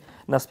dispozit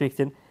në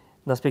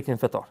aspektin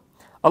fetar.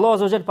 Allahu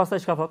azza wa xal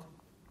pastaj çka thot?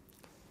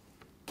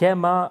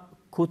 Kema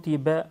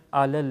kutibe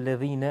alel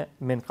ledhine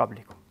min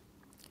qablikum.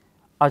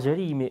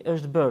 Agjërimi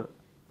është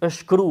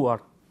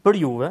shkruar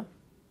për juve,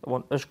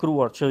 është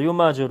shkruar që ju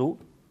më agjëru,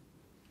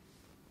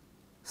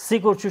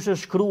 sikur që është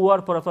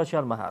shkruar për ato që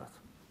janë më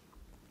herët.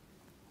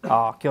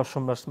 Kjo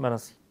shumë më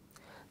rëndësi.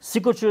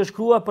 Sikur që është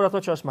shkruar për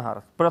ato që është më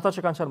herët, për ato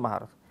që kanë qenë më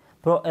herët.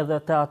 Pro edhe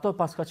te ato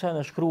pas ka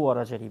qenë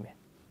shkruar agjerimi.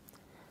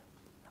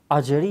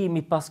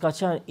 Agjerimi pas ka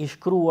qenë i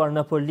shkruar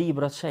në për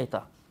libra të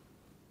shejta.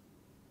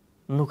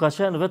 Nuk ka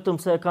qenë vetëm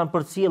se e kanë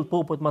përcjell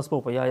popujt mas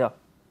popujt, ja.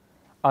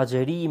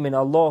 Agjerimin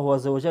Allahu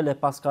Azza wa Jalla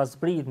pas ka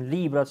zbrit në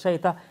libra të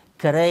shejta,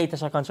 krejt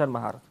që kanë qenë më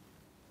herët.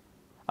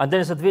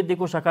 Andaj se të vit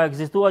dikush a ka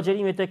ekzistuar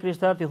agjerimi te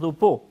krishterët, i thu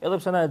po, edhe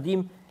pse na e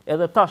dim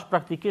edhe tash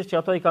praktikisht që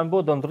ato i kanë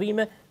bërë do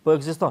ndrrime, po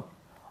ekziston.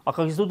 A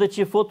ka ekzistuar te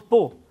çifut?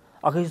 Po.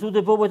 A ka ekzistuar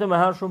te popujt e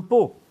mëhershëm?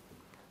 Po.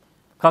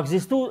 Ka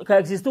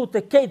ekzistuar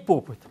te këtë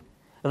popujt.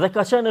 Dhe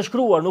ka qenë e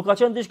shkruar, nuk ka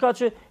qenë diçka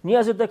që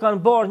njerëzit e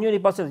kanë bërë njëri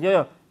pas tjetrit.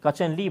 Jo, ka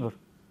qenë libër.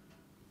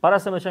 Para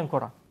se me qenë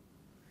Kur'an.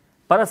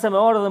 Para se me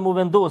ardhe dhe mu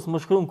vendos,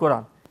 mu shkruan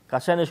Kur'an. Ka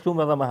qenë e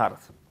shkruar edhe më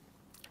herët.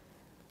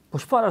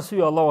 Po çfarë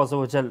arsye Allahu Azza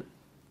wa Jall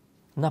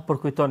na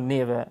përkujton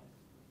neve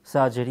se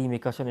agjerimi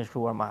ka qenë i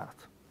shkruar më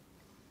herët?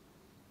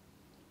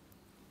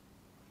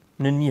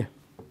 Në një,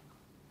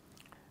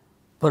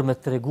 për me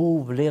tregu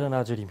vlerën e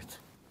agjerimit.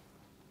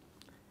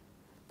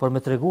 Për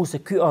me tregu se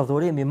ky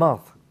adhurim i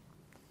madh,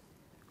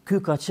 ky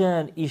ka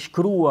qenë i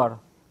shkruar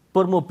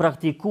për mu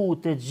praktiku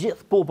të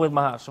gjithë popujt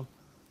më hershëm.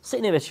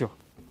 Se neve që jo.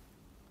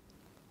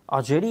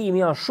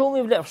 Agjerimi është shumë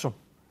i vlefshëm,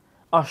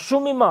 është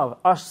shumë i madh,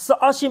 është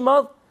aq i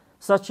madh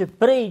sa që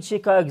prej që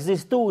ka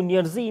ekzistuar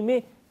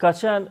njerëzimi ka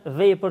qenë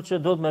vepër që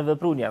do të me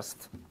vepru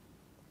njerëzit.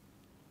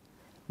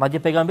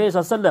 Madje pejgamberi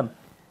sallallahu alajhi wasallam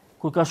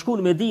kur ka shkuar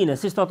në Medinë,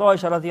 si thot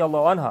Aisha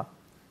radhiyallahu anha,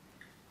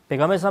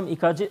 pejgamberi i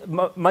ka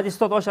madje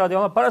thot Aisha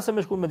radhiyallahu anha para se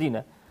me shkuar në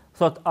Medinë,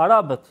 thot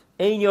arabët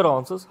e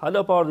ignorancës,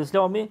 hala pa ardhur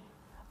Islami,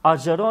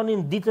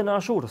 agjeronin ditën e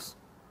Ashurës,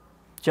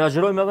 që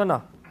agjerojmë edhe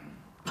na.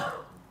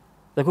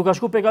 Dhe kur ka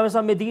shkuar pejgamberi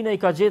në Medinë, i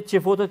ka gjetë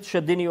çifotët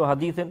që dini ju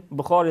hadithin,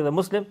 Buhari dhe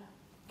Muslim,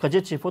 ka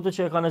gjetë çifotët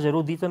që e kanë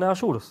agjeruar ditën e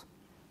Ashurës.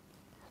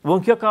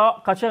 Von kjo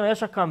ka qenë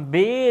esha ka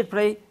mbet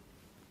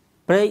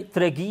prej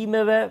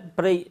tregimeve,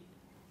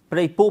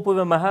 prej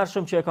popujve më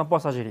hershëm që e kanë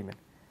pas agjerimin.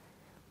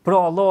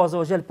 Pra Allahu Azza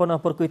wa Jall po na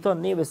përkujton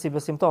neve si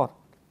besimtar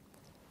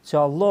që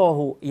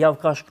Allahu ja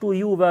ka shkruar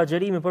juve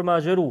agjerimin për me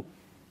agjeru,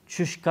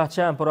 çish ka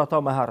qenë për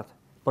ata më herët,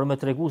 për me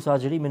tregu se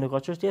agjerimi nuk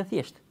ka çështje e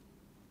thjeshtë.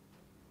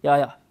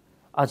 Ja.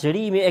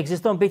 Agjerimi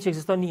ekziston prej që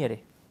ekziston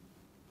njeri.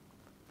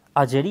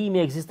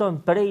 Agjerimi ekziston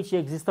prej që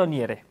ekziston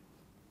njeri.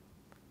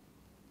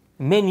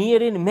 Me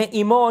njerin, me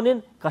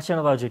imanin, ka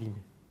qenë edhe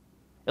agjerimi.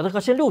 Edhe ka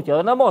qenë lutja,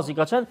 edhe namazi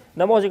ka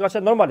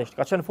qenë normalisht,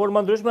 ka qenë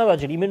forma ndryshme edhe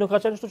agjerimi nuk ka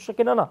qenë ashtu që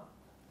kena na.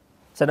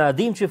 Se na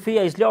dim që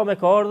feja islame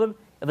ka ardhur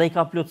dhe i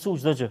ka plotësuar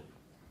çdo gjë.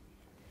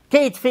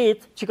 Këtë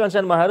fet që kanë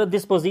qenë më herët,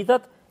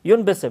 dispozitat, jo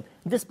në besim.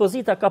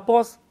 Dispozita ka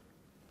pas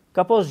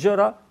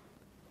gjëra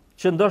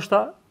që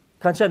ndoshta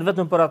kanë qenë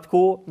vetëm për atë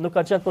kohë, nuk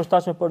kanë qenë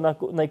përshtatshme për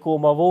në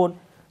kohë më vonë,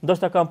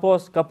 ndoshta ka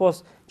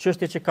pas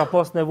çështje që ka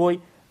pas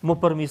nevojë më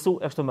përmirësu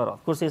e kështu me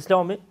radhë. Kurse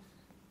Islami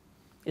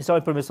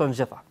përmirëson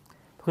gjitha.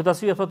 Për këtë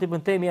arsye thotë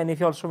Ibn Taymiya një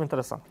fjalë shumë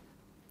interesante.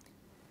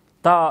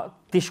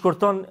 Ti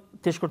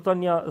shkurton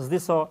një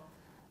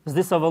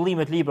zdisa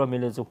vëllime të libra me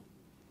lexu.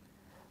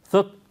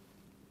 Thot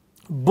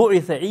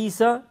bu'itha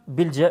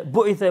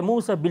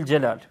Musa bil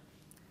jalal.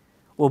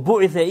 O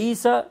bu'itha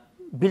Isa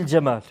bil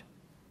jamal.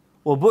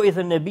 O bu'itha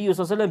an-nabiyyu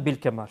sallallahu alaihi wasallam bil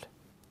kamal.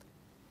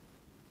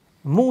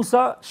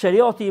 Musa,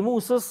 shariati i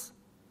Musës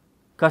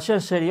ka qenë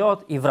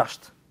shariat i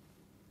vrasht.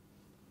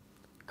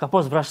 Ka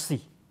pas vrashtësi.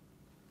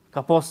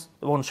 Ka pas,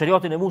 në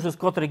shariatin e Musës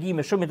ka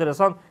tregime shumë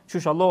interesant,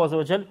 çush Allahu Azza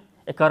wa Jall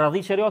e ka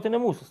radhë shariatin e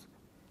Musës.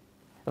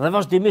 Dhe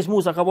vazhdimisht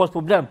Musa ka pas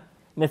problem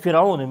me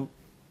Firaonin,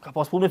 ka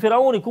pas punë me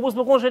Firaonin, ku mos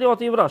më kon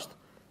shariati i vrasht.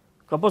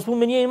 Ka pas punë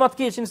me njërin më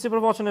të keqin si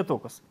përfaqen e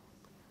tokës.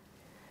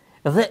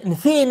 Dhe në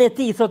fenë e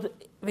tij thot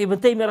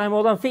Ibn Taymiyyah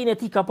rahimahullah, në fenë e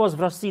tij ka pas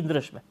vrashtësi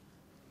ndryshme.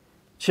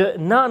 Që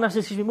na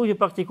se kishim mujë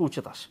praktiku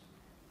që tash.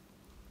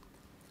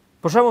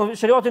 Për shembull,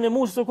 shariatin e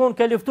Musës u kon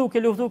ke luftu,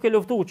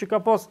 që ka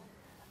pas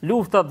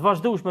lufta të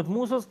vazhdueshme të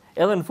Musës,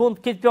 edhe në fund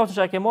këtë plaçë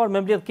që ai ke marrë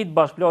me mbledh këtë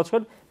bash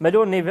plaçën, me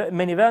lon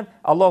me një vend,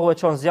 Allahu e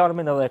çon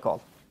zjarmin edhe e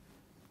kall.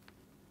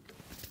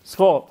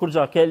 S'ka kur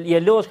gja, je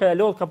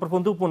lodh, ka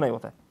përfundu puna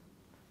jote.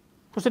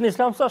 Kurse në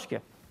Islam sa shkje.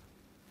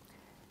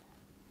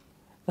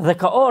 Dhe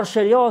ka ardhur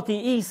shariati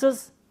i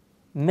Isës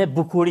me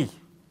bukuri.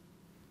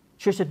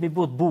 Çështet mi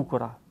bëu të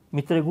bukura,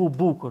 mi tregu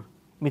bukur,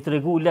 mi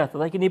tregu lehtë.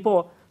 Dhe keni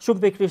po,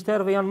 shumë pe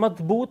krishterëve janë më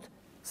të butë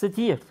se të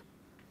tjerë.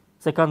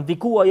 Se kanë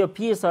ndiku ajo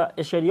pjesa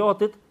e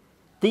shariatit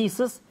të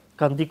Isës,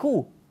 kanë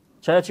ndiku.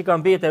 Që ajo që ka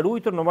mbetë e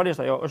ruajtur,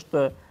 normalisht ajo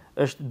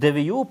është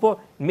deviju, po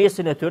në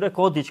mesin e tyre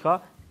ka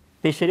diçka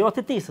pe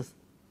shariatit të Isës.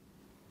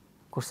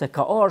 Kurse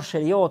ka ardhur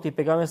shariati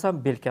pejgamberit sa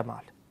bil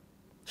kemal.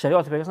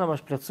 Shariati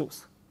pejgamberit është plotësues.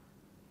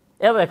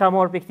 Edhe e ka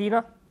marrë pe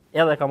këtina,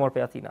 edhe e ka marrë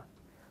pe atina.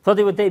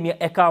 Thotë Ibn Taymiyyah,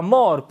 e ka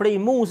marrë prej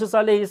Musës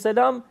alayhis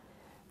salam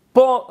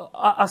po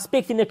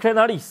aspektin e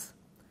krenarisë,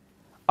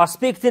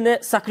 aspektin e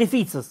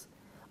sakrificës,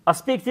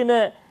 aspektin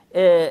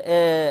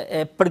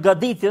e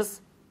përgatitjes,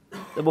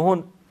 dhe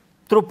bëhon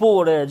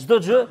trupore, çdo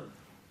gjë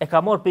e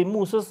ka marrë prej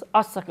Musës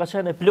as sa ka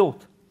qenë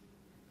plot,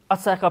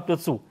 as sa e ka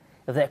plotësu,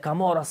 dhe e ka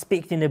marrë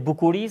aspektin e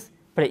bukurisë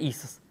prej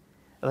Isës.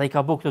 Dhe i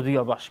ka bërë këto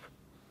dyja bashkë.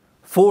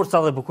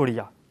 Forca dhe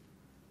bukuria.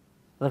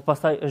 Dhe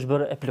pastaj është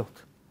bërë e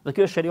plot. Dhe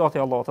kjo është sheriati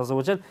i Allahut azza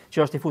wa jall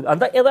që është i fundit.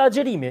 Andaj edhe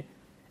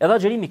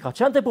agjërimi ka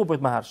qenë te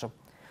popujt më hershëm.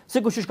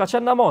 Sikur që ka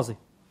qenë namazi.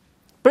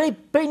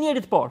 Prej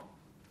njerit parë.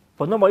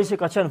 Po normalisht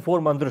ka qenë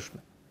forma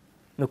ndryshme.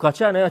 Nuk ka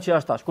qenë ajo që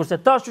është tash. Kurse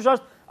tash që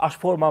është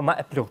forma më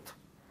e plotë.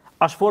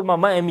 Është forma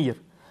më e mirë.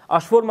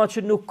 Është forma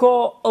që nuk ka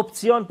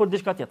opsion për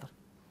diçka tjetër.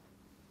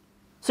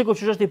 Sikur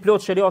që është i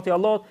plot sheriati i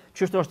Allahut,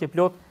 që është i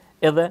plot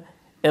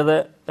edhe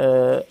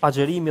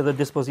agjërimi dhe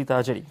dispozita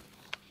e agjërimit.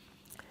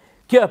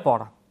 Kjo e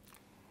para.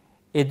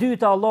 E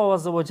dyta, Allahu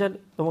azza wa jall,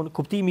 domthonë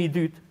kuptimi i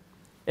dytë,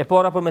 e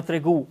para për me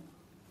tregu,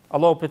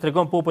 Allahu po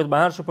tregon popujt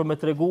më hershëm për me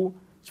tregu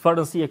çfarë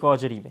rëndësie ka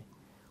agjërimi.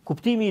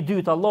 Kuptimi i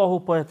dytë,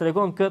 Allahu po e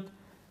tregon kët,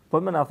 po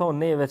më na thon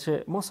neve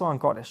që mos u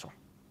ankoni shumë.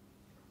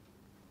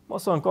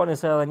 Mos u ankoni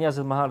se edhe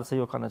njerëzit më herët se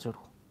jo kanë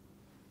agjëruar.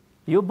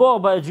 Jo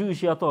baba e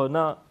gjyshi ato,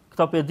 na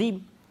këta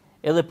pedim,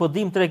 edhe po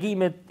dim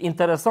tregime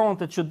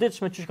interesante,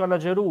 çuditshme që kanë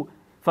agjëruar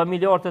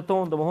familjarët e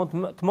tonë,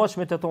 domthonë të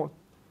moshmit e tonë.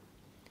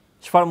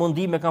 Çfarë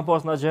mundime kanë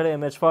pas në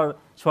agjërime,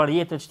 çfarë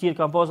jetë të çtir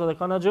kanë pas edhe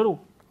kanë agjëruar.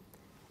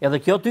 Edhe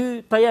kjo ty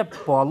ta jep,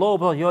 po Allahu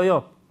po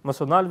jo,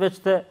 mos u nal veç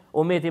te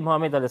ummeti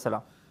Muhammed alayhis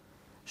salam.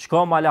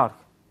 Shko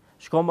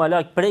më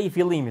larg prej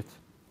fillimit.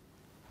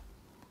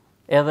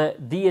 Edhe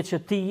dije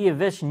që ti je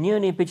veç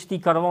njëri për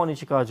çti karvani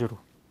që ka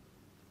agjëruar.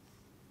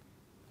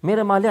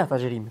 Merre më lehtë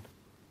agjërimin.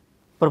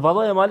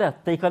 Përballoje më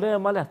lehtë, te i kaloje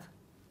më lehtë.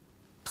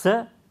 Pse?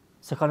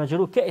 Se kanë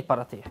agjëruar këtë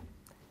para teje.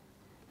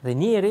 Dhe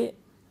njeri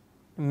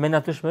me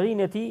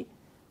natyrshmërinë e tij,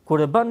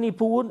 kur e bën një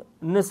punë,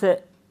 nëse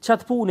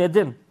çat punë e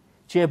din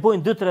që e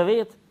bojnë 2-3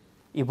 vet,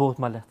 i bëhet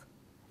më lehtë.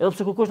 Edhe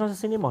pse kërkosh nëse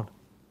sinimon.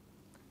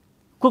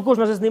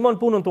 Kërkosh nëse sinimon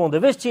punën tonë,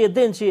 veç që e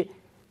din që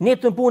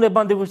netën punë e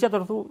bën dikush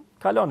tjetër, thu,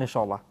 kalon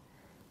inshallah.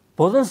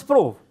 Po dhe në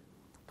sprov,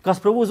 ka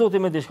sprovu Zoti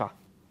me diçka.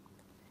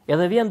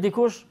 Edhe vjen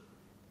dikush,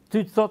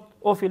 ty të thot,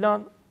 o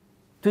filan,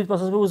 ty të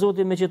pas sprovu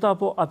Zoti me qita,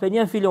 po, a pe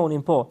njen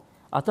filonin, po,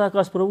 ata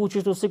ka sprovu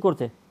qështu sikur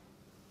ti.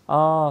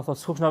 Thot,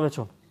 s'kush na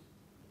veçon.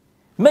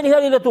 Me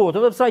njëherë i letohet,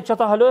 edhe pse ai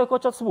çata haloje ka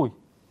çat smuj.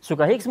 S'u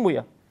ka hek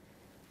smuja.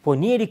 Po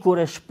njeri kur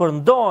e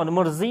shpërndan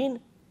mërzin,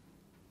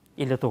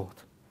 i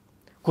letohet.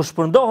 Kur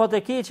shpërndohet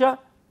e keqja,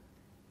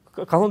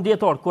 ka thonë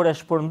dietar, kur e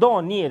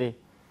shpërndan njeri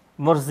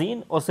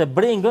mërzin ose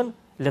brengën,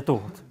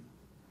 letohet.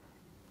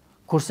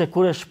 Kurse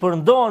kur e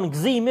shpërndan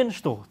gëzimin,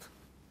 shtohet.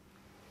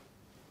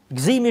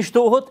 Gëzimi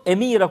shtohet, e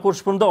mira kur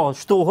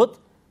shpërndahet, shtohet.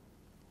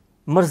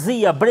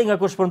 Mërzia, brenga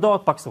kur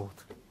shpërndahet,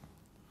 paksohet.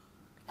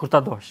 Kur ta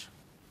dosh.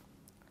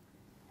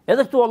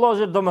 Edhe këtu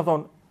Allah do me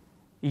thonë,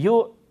 ju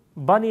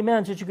bani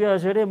men që kjo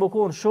agjërim u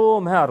konë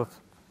shumë herët,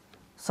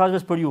 sa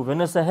veç për juve,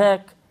 nëse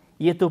hek,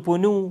 je të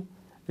punu,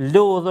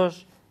 lodhësh,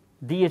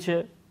 dije që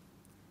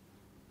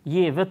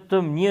je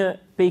vetëm një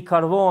pej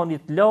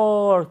karvanit,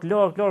 larg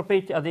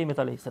pej Ademit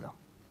alayhis salam.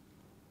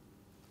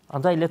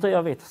 Andaj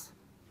letoja vetës,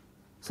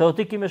 se o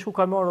ti kime shku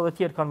kanë marrë dhe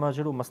tjerë kanë më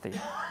agjëru mas teje.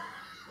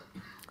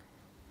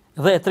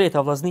 Dhe e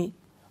treta vllazni,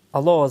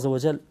 Allah azza wa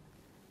jall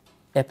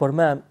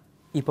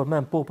i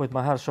përmend popujt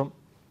më hershëm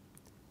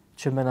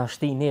që me na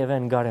shti neve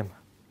në garim.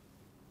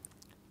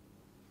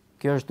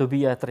 Kjo është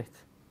dobia e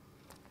tretë.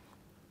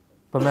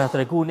 Për me na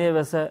tregu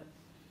neve se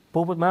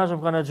popujt më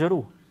hershëm kanë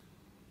agjëru.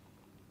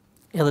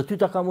 Edhe ty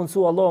ta ka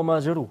mundsu Allah me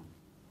agjëru.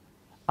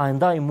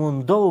 Andaj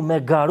mundohu me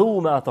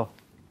garu me ato.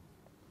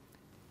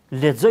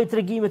 Lexoj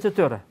tregimet e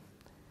tyre.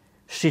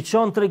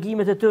 Shiqon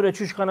tregimet e tyre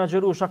çish kanë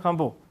agjëru, çka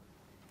kanë bë.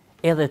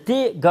 Edhe ti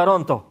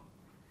garon to.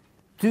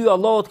 Ty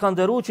Allahu të ka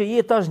nderuar që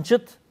je tash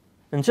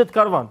në çet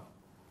karvan.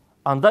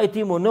 Andaj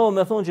ti mundo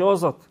me thonë që o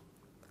Zot,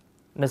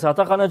 nëse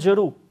ata kanë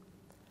agjëru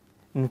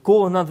në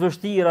kohën të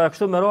vështira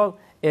kështu me radhë,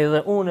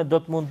 edhe unë do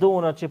të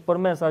mundohna që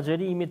përmes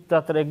agjërimit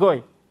ta tregoj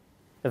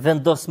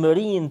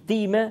vendosmërinë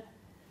time,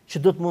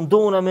 që do të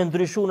mundohna me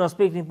ndryshu në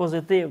aspektin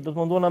pozitiv, do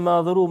të mundohna me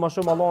adhuru më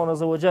shumë Allahun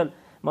azza wa jall,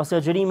 masi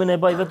agjërimin e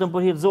baj vetëm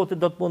për hir të Zotit,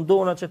 do të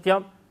mundohna që të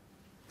jam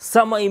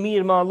sa më i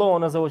mirë me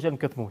Allahun azza wa jall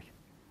në këtë muaj.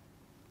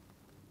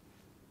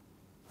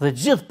 Dhe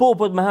gjithë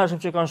popujt më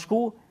hershëm që kanë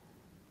shku,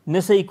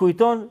 nëse i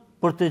kujton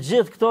për të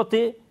gjithë këto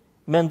ti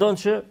mendon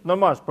që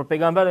normalisht për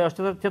pejgamberin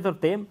është tjetër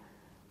temë,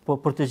 po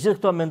për të gjithë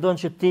këto mendon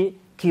që ti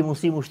ke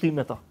mundësi ushtim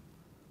me to.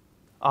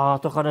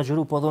 Ato kanë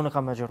agjëru, po dhonë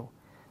kanë agjëru.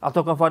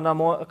 Ato kanë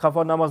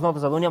fal namaz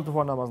natës, edhe unë jam të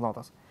fal namaz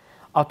natës.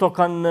 Ato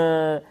kanë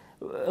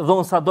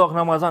dhon sadak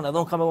Ramazan, edhe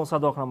unë kam dhon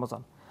sadak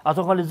Ramazan.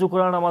 Ato kanë lexuar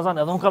Kur'an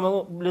Ramazan, edhe unë kam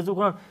lexuar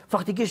Kur'an.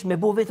 Faktikisht me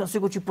bëu vetëm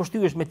sikur që po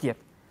shtyesh me tjetër.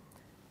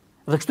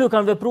 Dhe kështu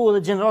kanë vepruar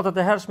edhe gjeneratat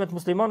e hershme të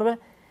muslimanëve,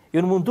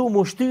 janë mundu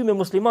me ushty me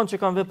muslimanë që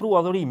kanë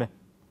vepruar adhurime.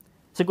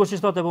 Sikur që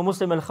thotë Abu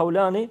Muslim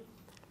al-Khawlani,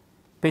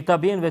 pe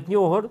tabienve të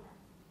njohur,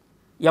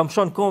 jam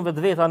shon konve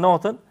të veta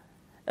natën,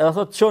 edhe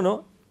thotë çono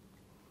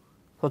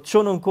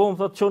në kom,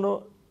 thotë çono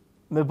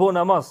me bo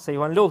namaz, se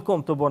ju anë lodh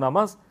kom të bo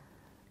namaz,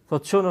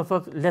 thotë çono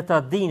thotë le ta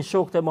din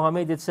shokët e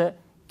Muhamedit se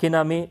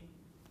kena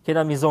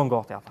mi zon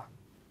gati ata.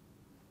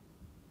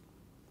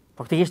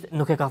 Faktikisht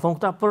nuk e ka thonë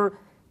këta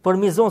për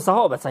mizon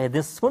sahabet, sa e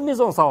din s'pun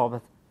mizon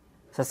sahabet.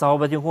 Se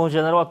sahabet ju konë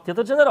gjenerat,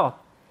 tjetër gjenerat.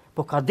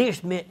 Po ka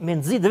desht me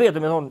nxit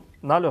vetë, me thonë,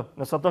 nalo,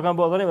 nëse ato kanë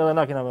bërë adhurim, edhe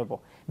na kena me po.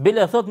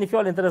 Bile thot një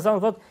fjalë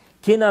interesant, thot,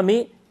 kena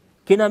mi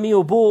kena mi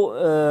u bo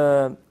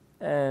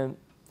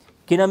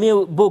kena mi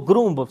u bo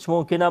grumbull,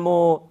 çmon kena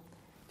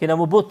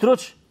mu bo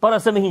truç para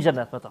se me hin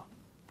xhenet me ta.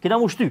 Kena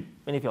mu shty,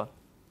 me një fjalë.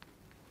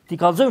 Ti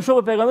kallëzojmë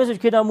shokët pejgamberit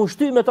që kena mu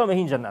shty me ta me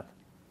hin xhenet.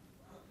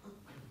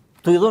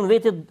 Tu i dhon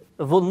vetit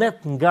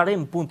vullnet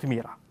ngarim punë të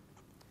mira.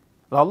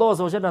 Dhe Allah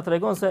azza wa jalla na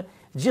tregon se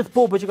gjithë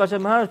popujt që ka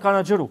qenë më herët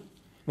kanë agjëru.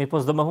 Mirë, po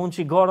s'do më thonë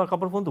që gara ka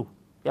përfundu.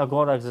 Ja,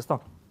 gara ekziston.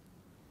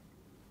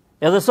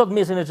 Edhe sot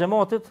mesin e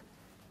xhamatit,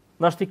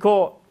 na shtika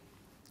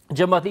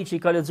xhamati që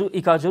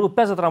i ka agjëru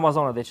 50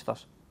 Ramazana dhe që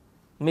tash.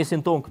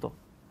 Mesin ton këto.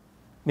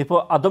 Mirë,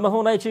 po a do më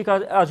thonë ai që i ka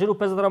agjëru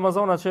 50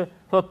 Ramazana që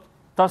thot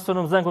tash të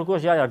në mëzen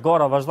kërkosh, ja,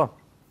 gara vazhdon.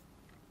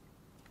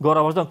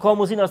 Gara vazhdon. Ka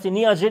mundësinë as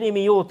një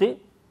agjërim i joti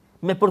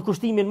me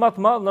përkushtimin më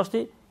të madh,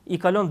 nashti i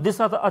kalon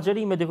disa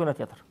agjërime dikujt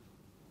tjetër.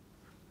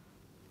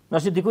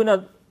 Nashti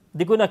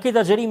dikujt këtë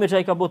agjërime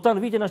që ai ka botan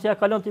vitin, nashti ja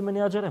kalon ti me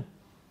një agjërim.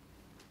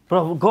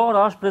 Pra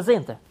gara është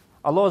prezente.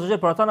 Allah azza wa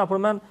jalla për ata na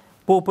përmend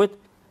popujt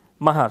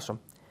më hershëm.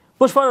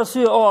 Po çfarë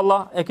arsye o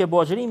Allah e ke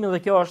bëu agjërimin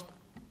dhe kjo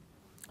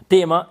është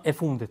tema e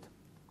fundit.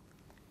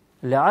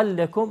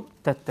 La'allakum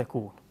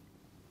tattaqun.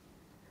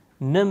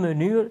 Në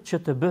mënyrë që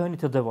të bëheni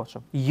të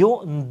devotshëm.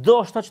 Jo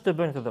ndoshta që të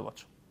bëheni të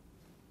devotshëm.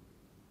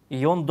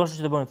 Jo ndoshta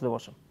që të bëheni të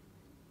devotshëm.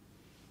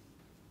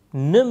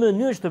 Në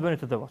mënyrë që të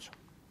bëheni të devotshëm.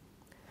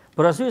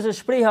 Për arsye se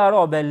shpreha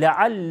arabe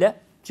la'alla,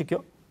 që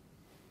kjo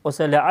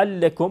ose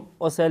la'allakum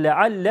ose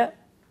la'alla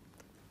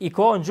i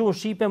ka në gjuhën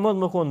shqipe mund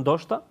të më konë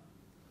ndoshta,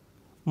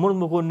 mund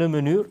të më konë në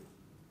mënyrë,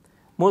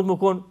 mund të më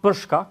konë për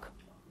shkak,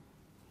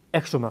 e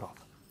kështu me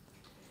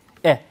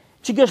radhë.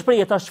 Që kjo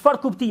shprehje ta çfarë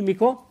kuptimi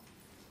ka?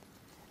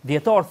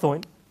 Dietar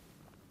thonë,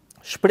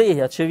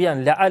 shprehja që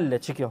vjen la'alla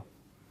që kjo,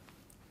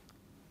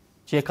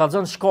 që e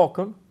kallzon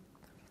shkakën,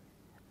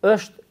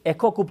 është e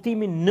ka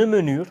kuptimin në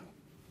mënyrë,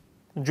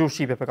 në gjuhë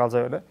shqipe për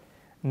kallzojnë,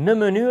 në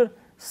mënyrë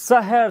sa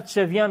herë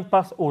që vjen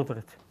pas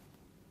urdhrit.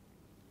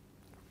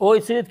 O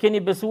i cilit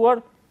keni besuar,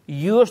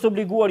 ju është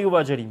obliguar juve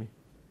agjërimi.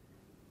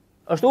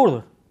 Është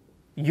urdhër.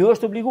 Ju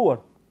është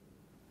obliguar.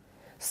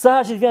 Sa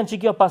herë që vjen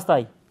që kjo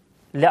pastaj,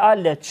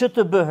 la'alla që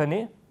të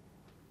bëheni,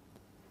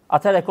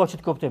 atëherë ka që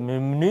të kuptim, në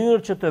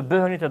mënyrë që të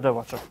bëheni të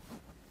devotshëm.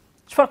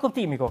 Çfarë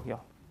kuptimi ka kjo?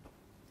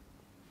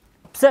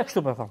 Pse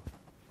kështu po them?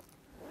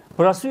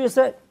 Për arsye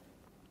se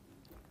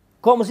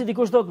ka mos i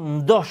dikush thotë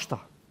ndoshta.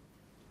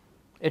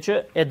 E që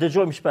e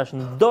dëgjojmë shpesh,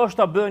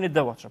 ndoshta bëheni të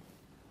devotshëm.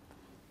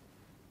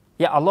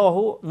 Ja,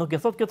 Allahu nuk e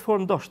thot këtë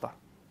formë ndoshta.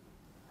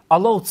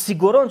 Allahu të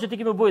siguron që ti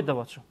ke më bëjë të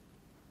devotshëm.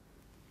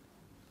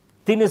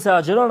 Ti nëse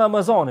agjeron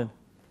Ramazanin,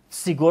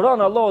 siguron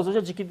Allahu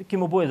zot që ke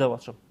më bëjë të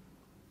devotshëm.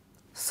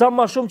 Sa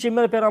më shumë që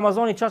merr për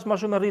Ramazanin, çast më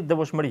shumë rrit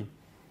devotshmëri.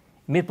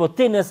 Mirë, po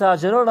ti nëse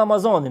agjeron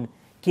Ramazanin,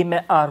 ke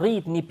më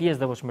arrit një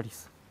pjesë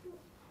devotshmërisë.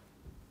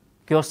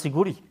 Kjo është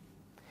siguri.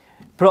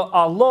 Pra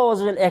Allahu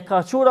zot e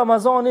ka thur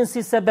Ramazanin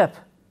si sebeb.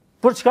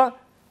 Për çka?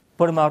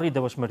 Për më arrit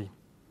devotshmëri.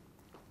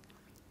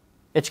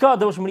 E çka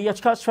devotshmëria,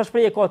 çfarë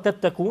shprehje ka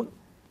tattaqun?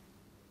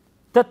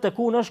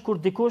 Tattaqun është kur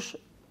dikush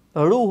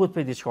ruhet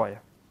për diçkaje.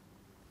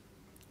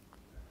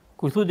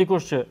 Kur thotë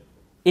dikush që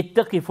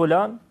ittaqi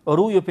fulan,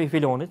 ruju për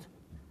filonit,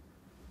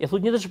 e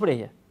thotë një të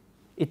shprehje.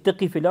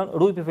 Ittaqi fulan,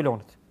 ruju për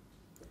filonit.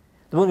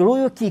 Do të thonë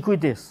ruju ki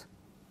kujdes.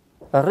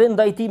 Rrin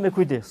ndaj tij me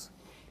kujdes.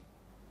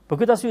 Për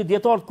këtë arsye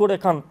dietarët kur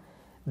e kanë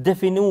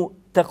definu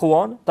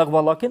taqwan,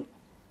 takvallakin,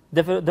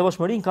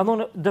 devotshmërinë kanë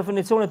dhënë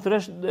definicione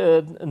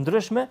të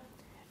ndryshme.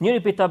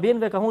 Njëri prej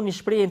tabinëve ka thonë një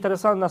shprehje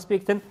interesante në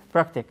aspektin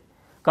praktik.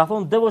 Ka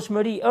thonë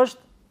devotshmëri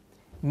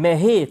është me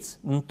hec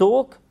në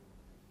tokë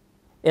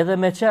edhe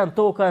me qenë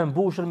toka e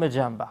mbushur me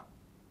xhamba.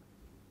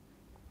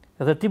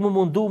 Edhe ti më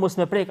mundu mos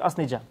me prek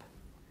asnjë xhamb.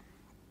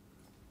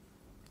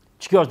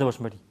 Ç'kjo është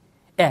devotshmëri?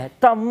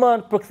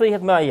 Tamam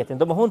përkthehet me ajetin.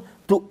 Domethënë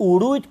tu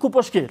urujt ku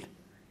po shkel.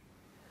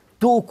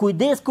 Tu u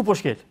kujdes ku po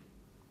shkel.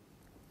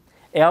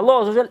 E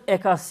Allah azza e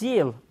ka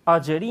sjell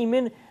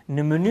agjërimin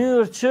në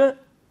mënyrë që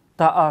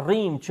ta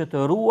arrijmë që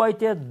të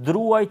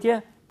ruajtje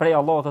prej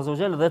Allahut azza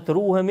wa dhe të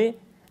ruhemi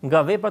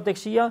nga veprat e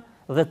këqija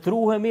dhe të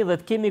ruhemi dhe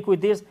të kemi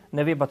kujdes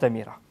në veprat e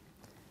mira.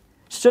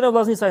 Ç'është në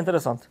vllaznia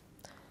interesant.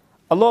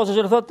 Allahu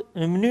azza wa thot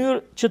në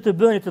mënyrë që të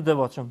bëheni të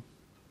devotshëm.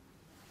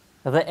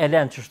 Dhe e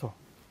lën çështu.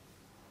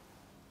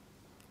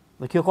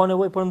 Dhe kjo ka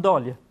nevojë për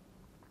ndalje.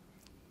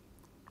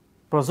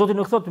 Por Zoti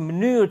nuk thot në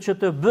mënyrë që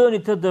të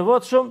bëheni të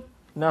devotshëm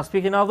në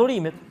aspektin e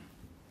adhurimit.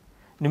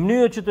 Në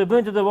mënyrë që të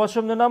bëheni të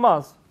devotshëm në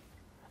namaz.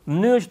 Në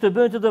mënyrë që të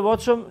bëheni të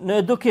devotshëm në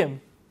edukim.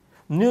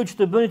 Në mënyrë që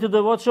të bëheni të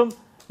devotshëm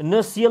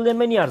në sjellje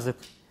me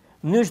njerëzit.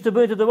 Në mënyrë që të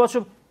bëheni të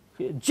devotshëm,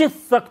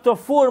 gjitha këto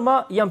forma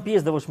janë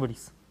pjesë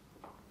devotshmërisë.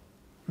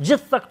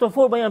 Gjitha këto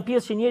forma janë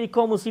pjesë që njeriu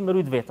ka mundësi me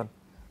rujt veten.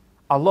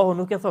 Allahu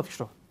nuk e thot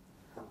kështu.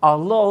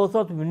 Allahu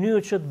thot në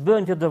mënyrë që të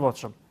bëheni të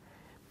devotshëm.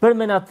 Për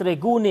me na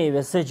tregu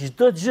neve se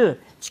çdo gjë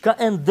çka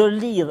e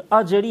ndërlidh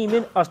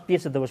agjërimin është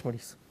pjesë e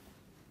devotshmërisë.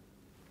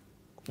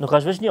 Nuk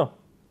është veç një,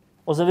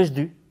 ose veç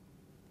dy.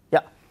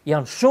 Ja,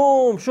 janë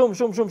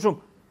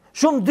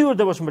shumë dyrë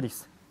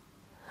devotshmërisë.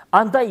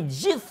 Andaj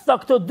gjitha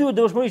këto dyrë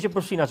devotshmërisë që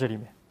përfshin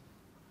agjërimi.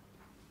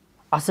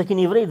 A se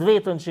keni vrejt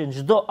veten që në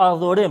çdo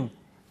adhurim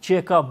që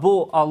e ka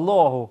bo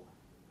Allahu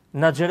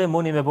në agjërim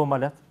mundi me bo ma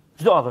let?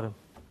 Çdo adhurim.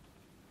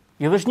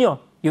 Jo veç një,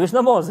 jo veç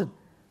namazin,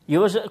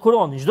 jo veç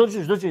Kur'anin, çdo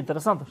gjë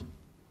interesant është.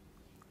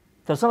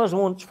 Interesant është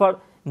mund çfarë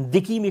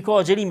ndikimi ka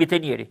agjërimi te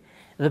njeri.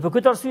 Dhe për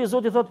këtë arsye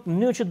Zoti thotë,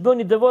 mënyrë që të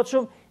bëni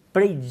devotshëm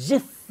prej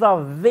gjitha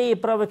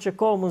veprave që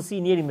ka mundësi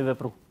njeri me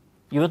vepru.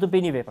 Jo vetëm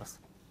për një veprës.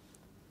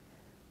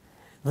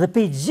 Dhe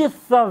për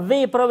gjitha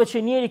veprave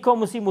që njeri ka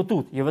mundësi mu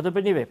tut, jo vetëm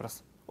për një veprës.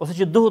 Ose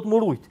që duhet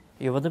mu rujt,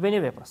 jo vetëm për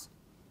një veprës.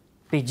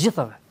 Për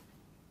gjithave.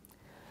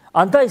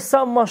 Andaj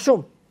sa më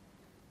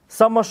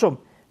shumë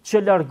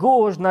që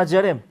largohesh në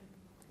agjërim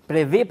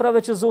prej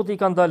veprave që Zoti i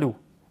ka ndalu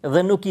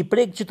dhe nuk i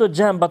prek çdo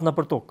gjembat në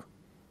për tokë.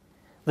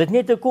 Dhe të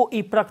njëjtën kohë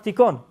i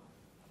praktikon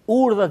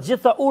urdhat,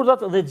 gjitha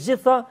urdhat dhe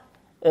gjitha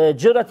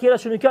gjëra tjera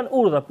që nuk janë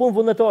urdha, punë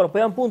vullnetare,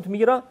 po janë punë të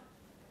mira,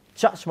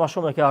 çaq më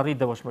shumë e ke arrit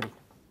devotshmërinë.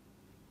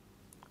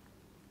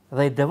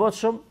 Dhe i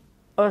devotshëm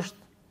është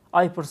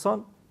ai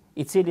person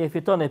i cili e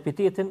fiton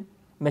epitetin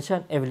me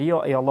qenë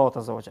evlija e Allahut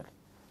azza wa jall.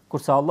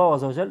 Kurse Allahu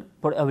azza wa jall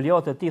për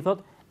evlijat e tij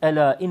thot: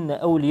 "Ela inna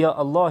awliya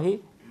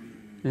Allahi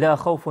la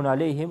khawfun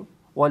alayhim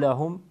wala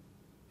hum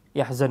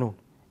yahzanun.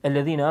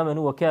 Alladhina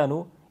amanu wa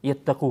kanu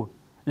yattaqun.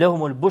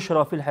 Lahum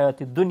al-bushra fil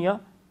hayati ad-dunya."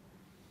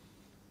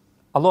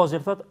 Allahu azza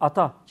wa jall thot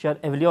ata që janë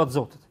evlijat e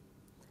Zotit,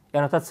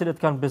 janë ata të cilët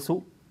kanë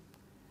besu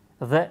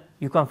dhe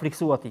ju kanë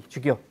friksuar atij.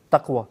 Që kjo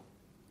takwa,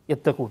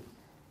 yattaqun.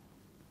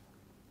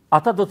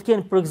 Ata do të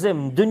kenë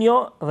përgëzim në dynja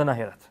dhe në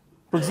ahiret.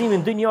 Përgëzimi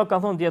në dynja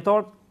kanë thonë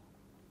dietar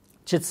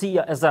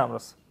qetësia e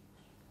zemrës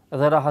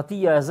dhe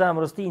rahatia e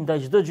zemrës ti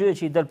ndaj çdo gjëje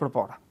që i del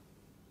përpara.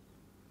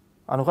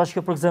 A nuk ka që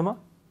kjo përgëzim?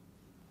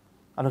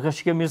 A nuk ka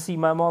që kjo mirësi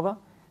më e madhe?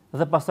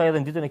 Dhe pastaj edhe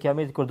në ditën e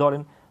Kiametit kur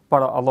dalin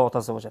para Allahut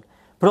azza wa jall.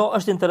 Pra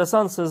është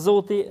interesant se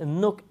Zoti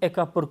nuk e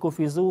ka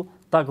përkufizuar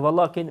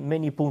takvallakin me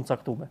një punë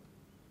caktuar.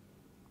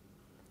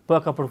 Po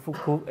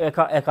e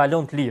ka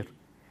lënë të lirë.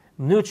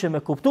 Mënyrë që me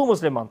kuptu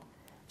muslimanët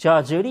që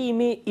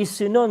agjërimi i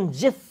synon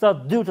gjitha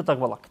dyrët e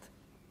takvallakit.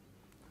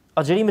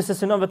 Agjërimi se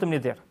synon vetëm një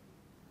derë.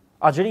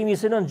 Agjërimi i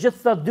synon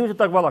gjitha dyrët e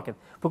takvallakit.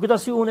 Por këtë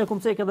arsye unë e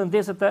kam thënë edhe në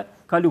deset e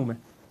kalume.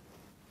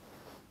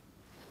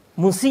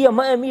 Mundësia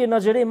më e mirë në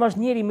agjërim është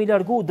njeri mi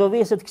largu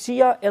doveset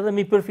këqija edhe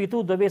mi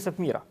përfitu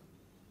doveset mira.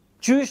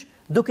 Qysh?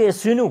 Duke e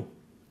synu.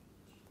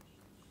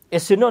 E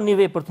synon një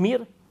vepër të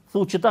mirë,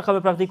 thu që ta ka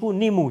me praktiku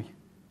një muj.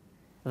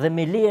 Dhe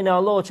me lejen e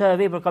Allahut që ajo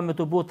vepër ka me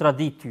të bëu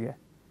tradit tyje.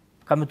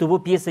 Ka me të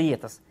bëu pjesë e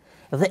jetës.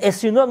 Dhe e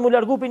synon mu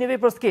largu për një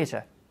veprës të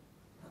keqe.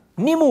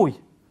 Një muj.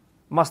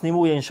 Mas një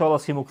muj e inshallah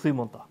si mu këthy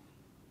mund ta.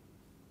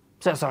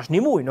 Pse sa është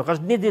një muj, nuk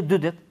është një ditë, 2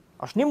 ditë,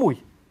 është një muj.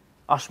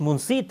 Është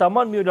mundësi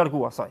tamam mi u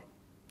largu asaj.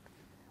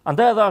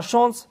 Andaj edhe është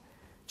shans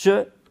që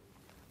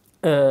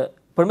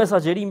përmes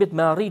agjërimit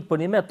me arrit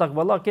për një met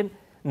takvallakin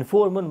në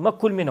formën më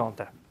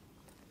kulminante.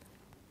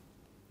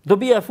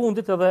 Dobia e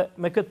fundit edhe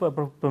me këtë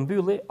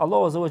përmbylli,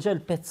 Allahu azza wa jall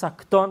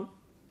pecakton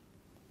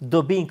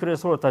dobin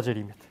kryesore të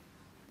agjërimit.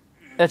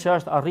 E që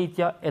është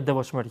arritja e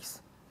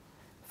devotshmërisë,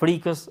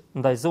 frikës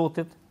ndaj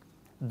Zotit,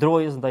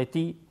 drojës ndaj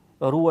Tij,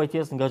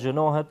 ruajtjes nga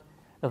gjunohet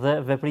dhe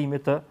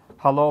veprimit të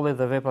halalit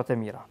dhe veprat e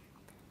mira.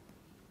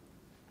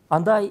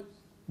 Andaj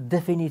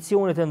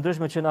definicionet e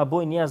ndryshme që na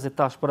bojnë njerëzit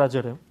tash për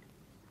agjërim,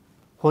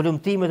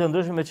 holumtimet e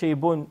ndryshme që i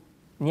bojnë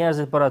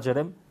njerëzit për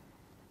agjërim,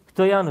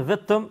 këto janë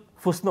vetëm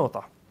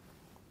fusnota.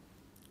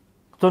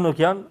 Këto nuk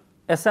janë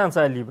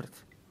esenca e librit.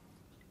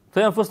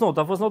 Këto janë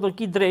fusnota, fusnota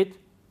ki drejt,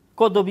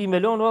 ko dobi me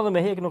lonë dhe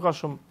me hek nuk ka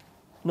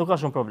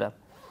shumë problem.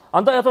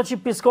 Andaj ato që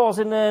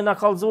piskasin na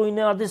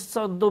kallëzojnë, a di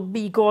sa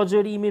dobi ka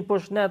agjërimi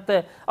për shnete,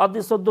 a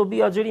di sa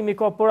dobi agjërimi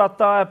ka për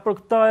ata, për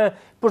këta,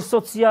 për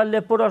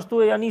sociale, për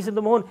ashtu e janisin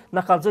domthon,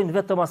 na kallëzojnë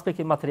vetëm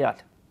aspektin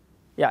material.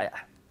 Ja.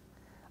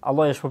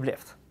 Allah është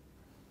shpërbleft.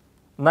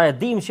 Na e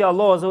dim që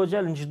Allah azza wa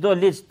jall në çdo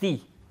ligj ti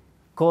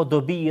ka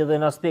dobi edhe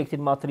në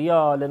aspektin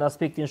material, në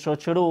aspektin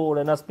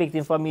shoqëror, në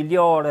aspektin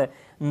familjare,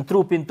 në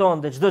trupin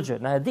tonë dhe çdo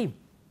gjë, na e dim.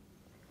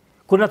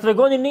 Kur na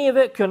tregoni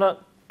neve, kjo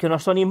na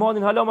shton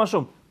imanin hala më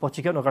shumë, po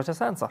që kjo nuk është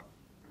esenca.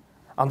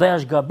 Andaj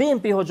është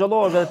gabim për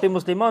hoxhallarëve dhe për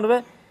muslimanëve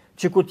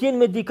që kur t'jen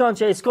me dikan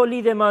që ai s'ka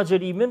lidhje me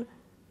agjërimin,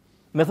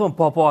 me thon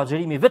po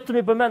agjërimi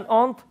vetëm i përmend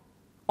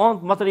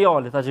ant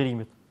materiale të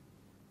agjërimit.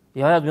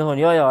 Ja, më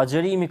thon, ja,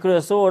 agjërimi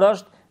kryesor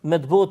është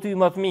me të bëu ty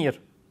më të mirë,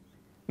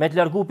 me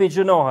të largu pe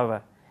gjunoheve,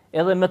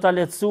 edhe me ta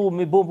lehtësu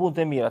mi bën punë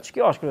të mira.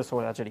 Ç'kjo është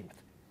kryesore e agjërimit?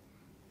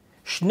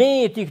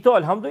 Shneti këto,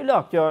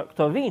 alhamdulillah,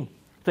 këto vijnë.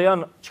 Këto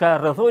janë çka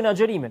rrethojnë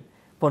agjërimin,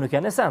 po nuk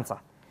janë esenca.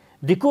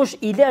 Dikush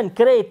i lën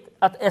krejt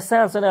atë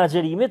esencën e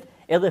agjërimit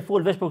edhe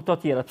fol veç për këto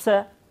tjera. Pse?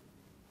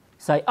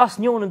 Sa ai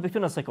asnjëun për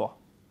këto nëse ka.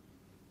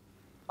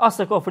 As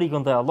se ka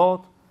frikën te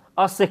Allahut,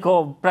 as se ka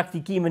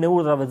praktikimin e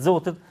urdhrave të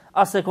Zotit,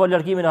 as se ka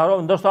largimin e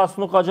haramit, ndoshta as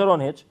nuk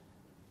agjëron hiç.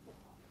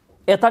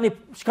 E tani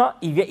çka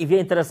i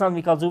vjen interesant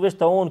mi kallëzu veç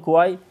te on ku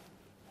ai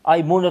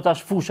mund të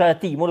tash fusha e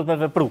tij, mund të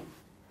me vepru.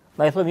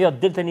 Na i them jo,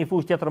 dilte një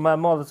fushë tjetër më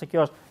e madhe se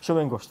kjo është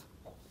shumë e ngushtë.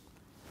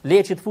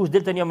 Leçi të fush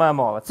dilte një më e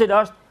madhe.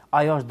 Cila është?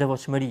 Ajo është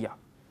devotshmëria.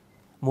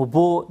 Mu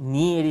bo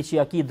njeri që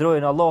ja ki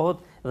drojën Allahut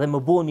dhe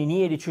mu bo një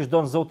njeri që është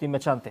donë Zotin me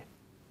qante.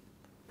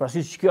 Pra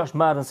si që kjo është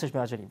më e rëndësishme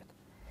e agjërimit.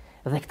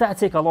 Dhe këta e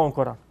cek Allahu në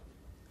Kur'an.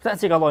 Këta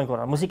e cek Allahu në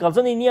Kur'an. Mos i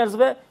kallzoni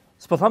njerëzve,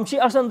 s'po them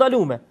që është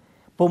ndalume,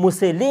 po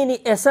mos e leni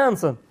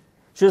esencën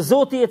që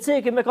Zoti e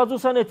cekë me kallzu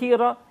sa në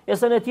tjera,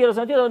 sa në tjera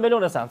dhe me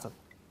lon esencën.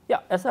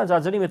 Ja, esenca e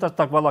agjërimit është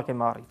takvallake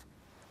me arrit.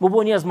 Mu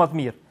bo njerëz më të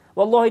mirë.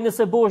 Wallahi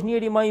nëse bosh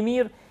njëri më i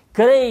mirë,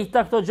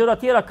 krejta këto gjëra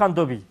tjera kanë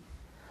dobi.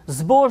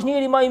 Zbosh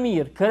njëri më i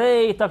mirë,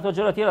 krejta këto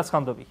gjëra tjera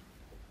s'kan dobi.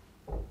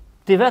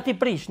 Ti vetë i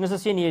prish nëse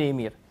si njëri i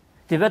mirë.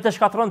 Ti vetë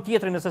shkatron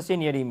tjetrin nëse si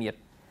njëri i mirë.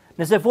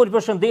 Nëse fol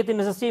për shëndetin,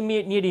 nëse si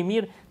njëri i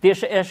mirë, ti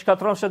e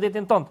shkatron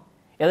shëndetin tënd,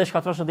 edhe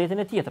shkatron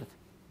shëndetin e tjetrit.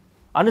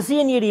 A nëse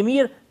je njëri i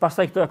mirë,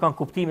 pastaj këto e kanë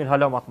kuptimin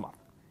hala më të madh.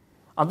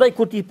 Andaj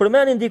kur ti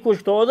përmendin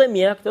dikush këto edhe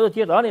mjek, edhe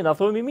tjetër, ani na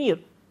thonë mirë.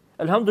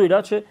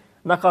 Elhamdulillah që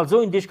na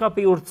kallzojnë diçka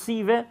për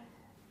urtësive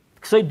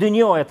kësaj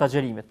dynjaje të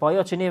agjërimit. Po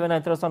ajo që neve na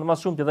intereson më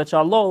shumë dhe që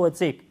Allahu e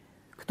cek,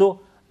 këto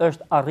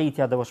është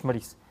arritja e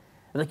devotshmërisë.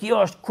 Dhe kjo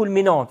është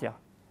kulminantja.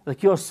 Dhe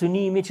kjo është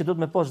synimi që duhet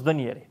me pas çdo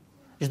njeri.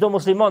 Çdo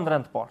musliman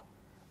rend të parë.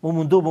 Mu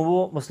mundu mu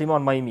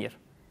musliman më i mirë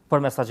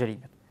përmes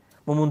agjërimit.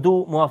 Mu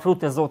mundu mu afru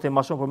te Zoti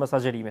më shumë përmes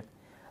agjërimit.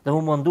 Dhe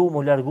mu mundu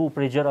mu largu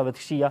prej gjërave të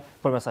këqija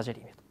përmes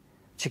agjërimit.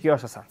 Që kjo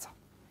është esenca.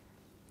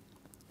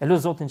 E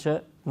lutem Zotin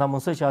që na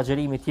mundsoj që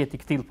agjërimi të jetë i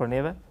ktill për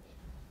neve,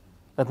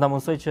 dhe të na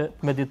mundsoj që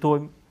të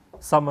meditojmë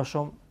sa më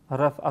shumë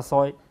rreth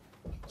asaj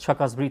çka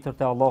ka zbritur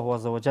te Allahu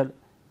Azza wa Jall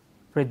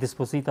prej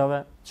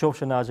dispozitave,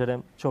 qofshin në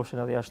agjërim, qofshin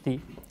edhe jashtë.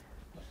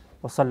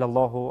 Wa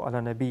sallallahu ala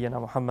nabiyyina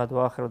Muhammad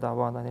wa akhiru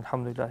da'wana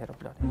alhamdulillahi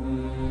rabbil alamin.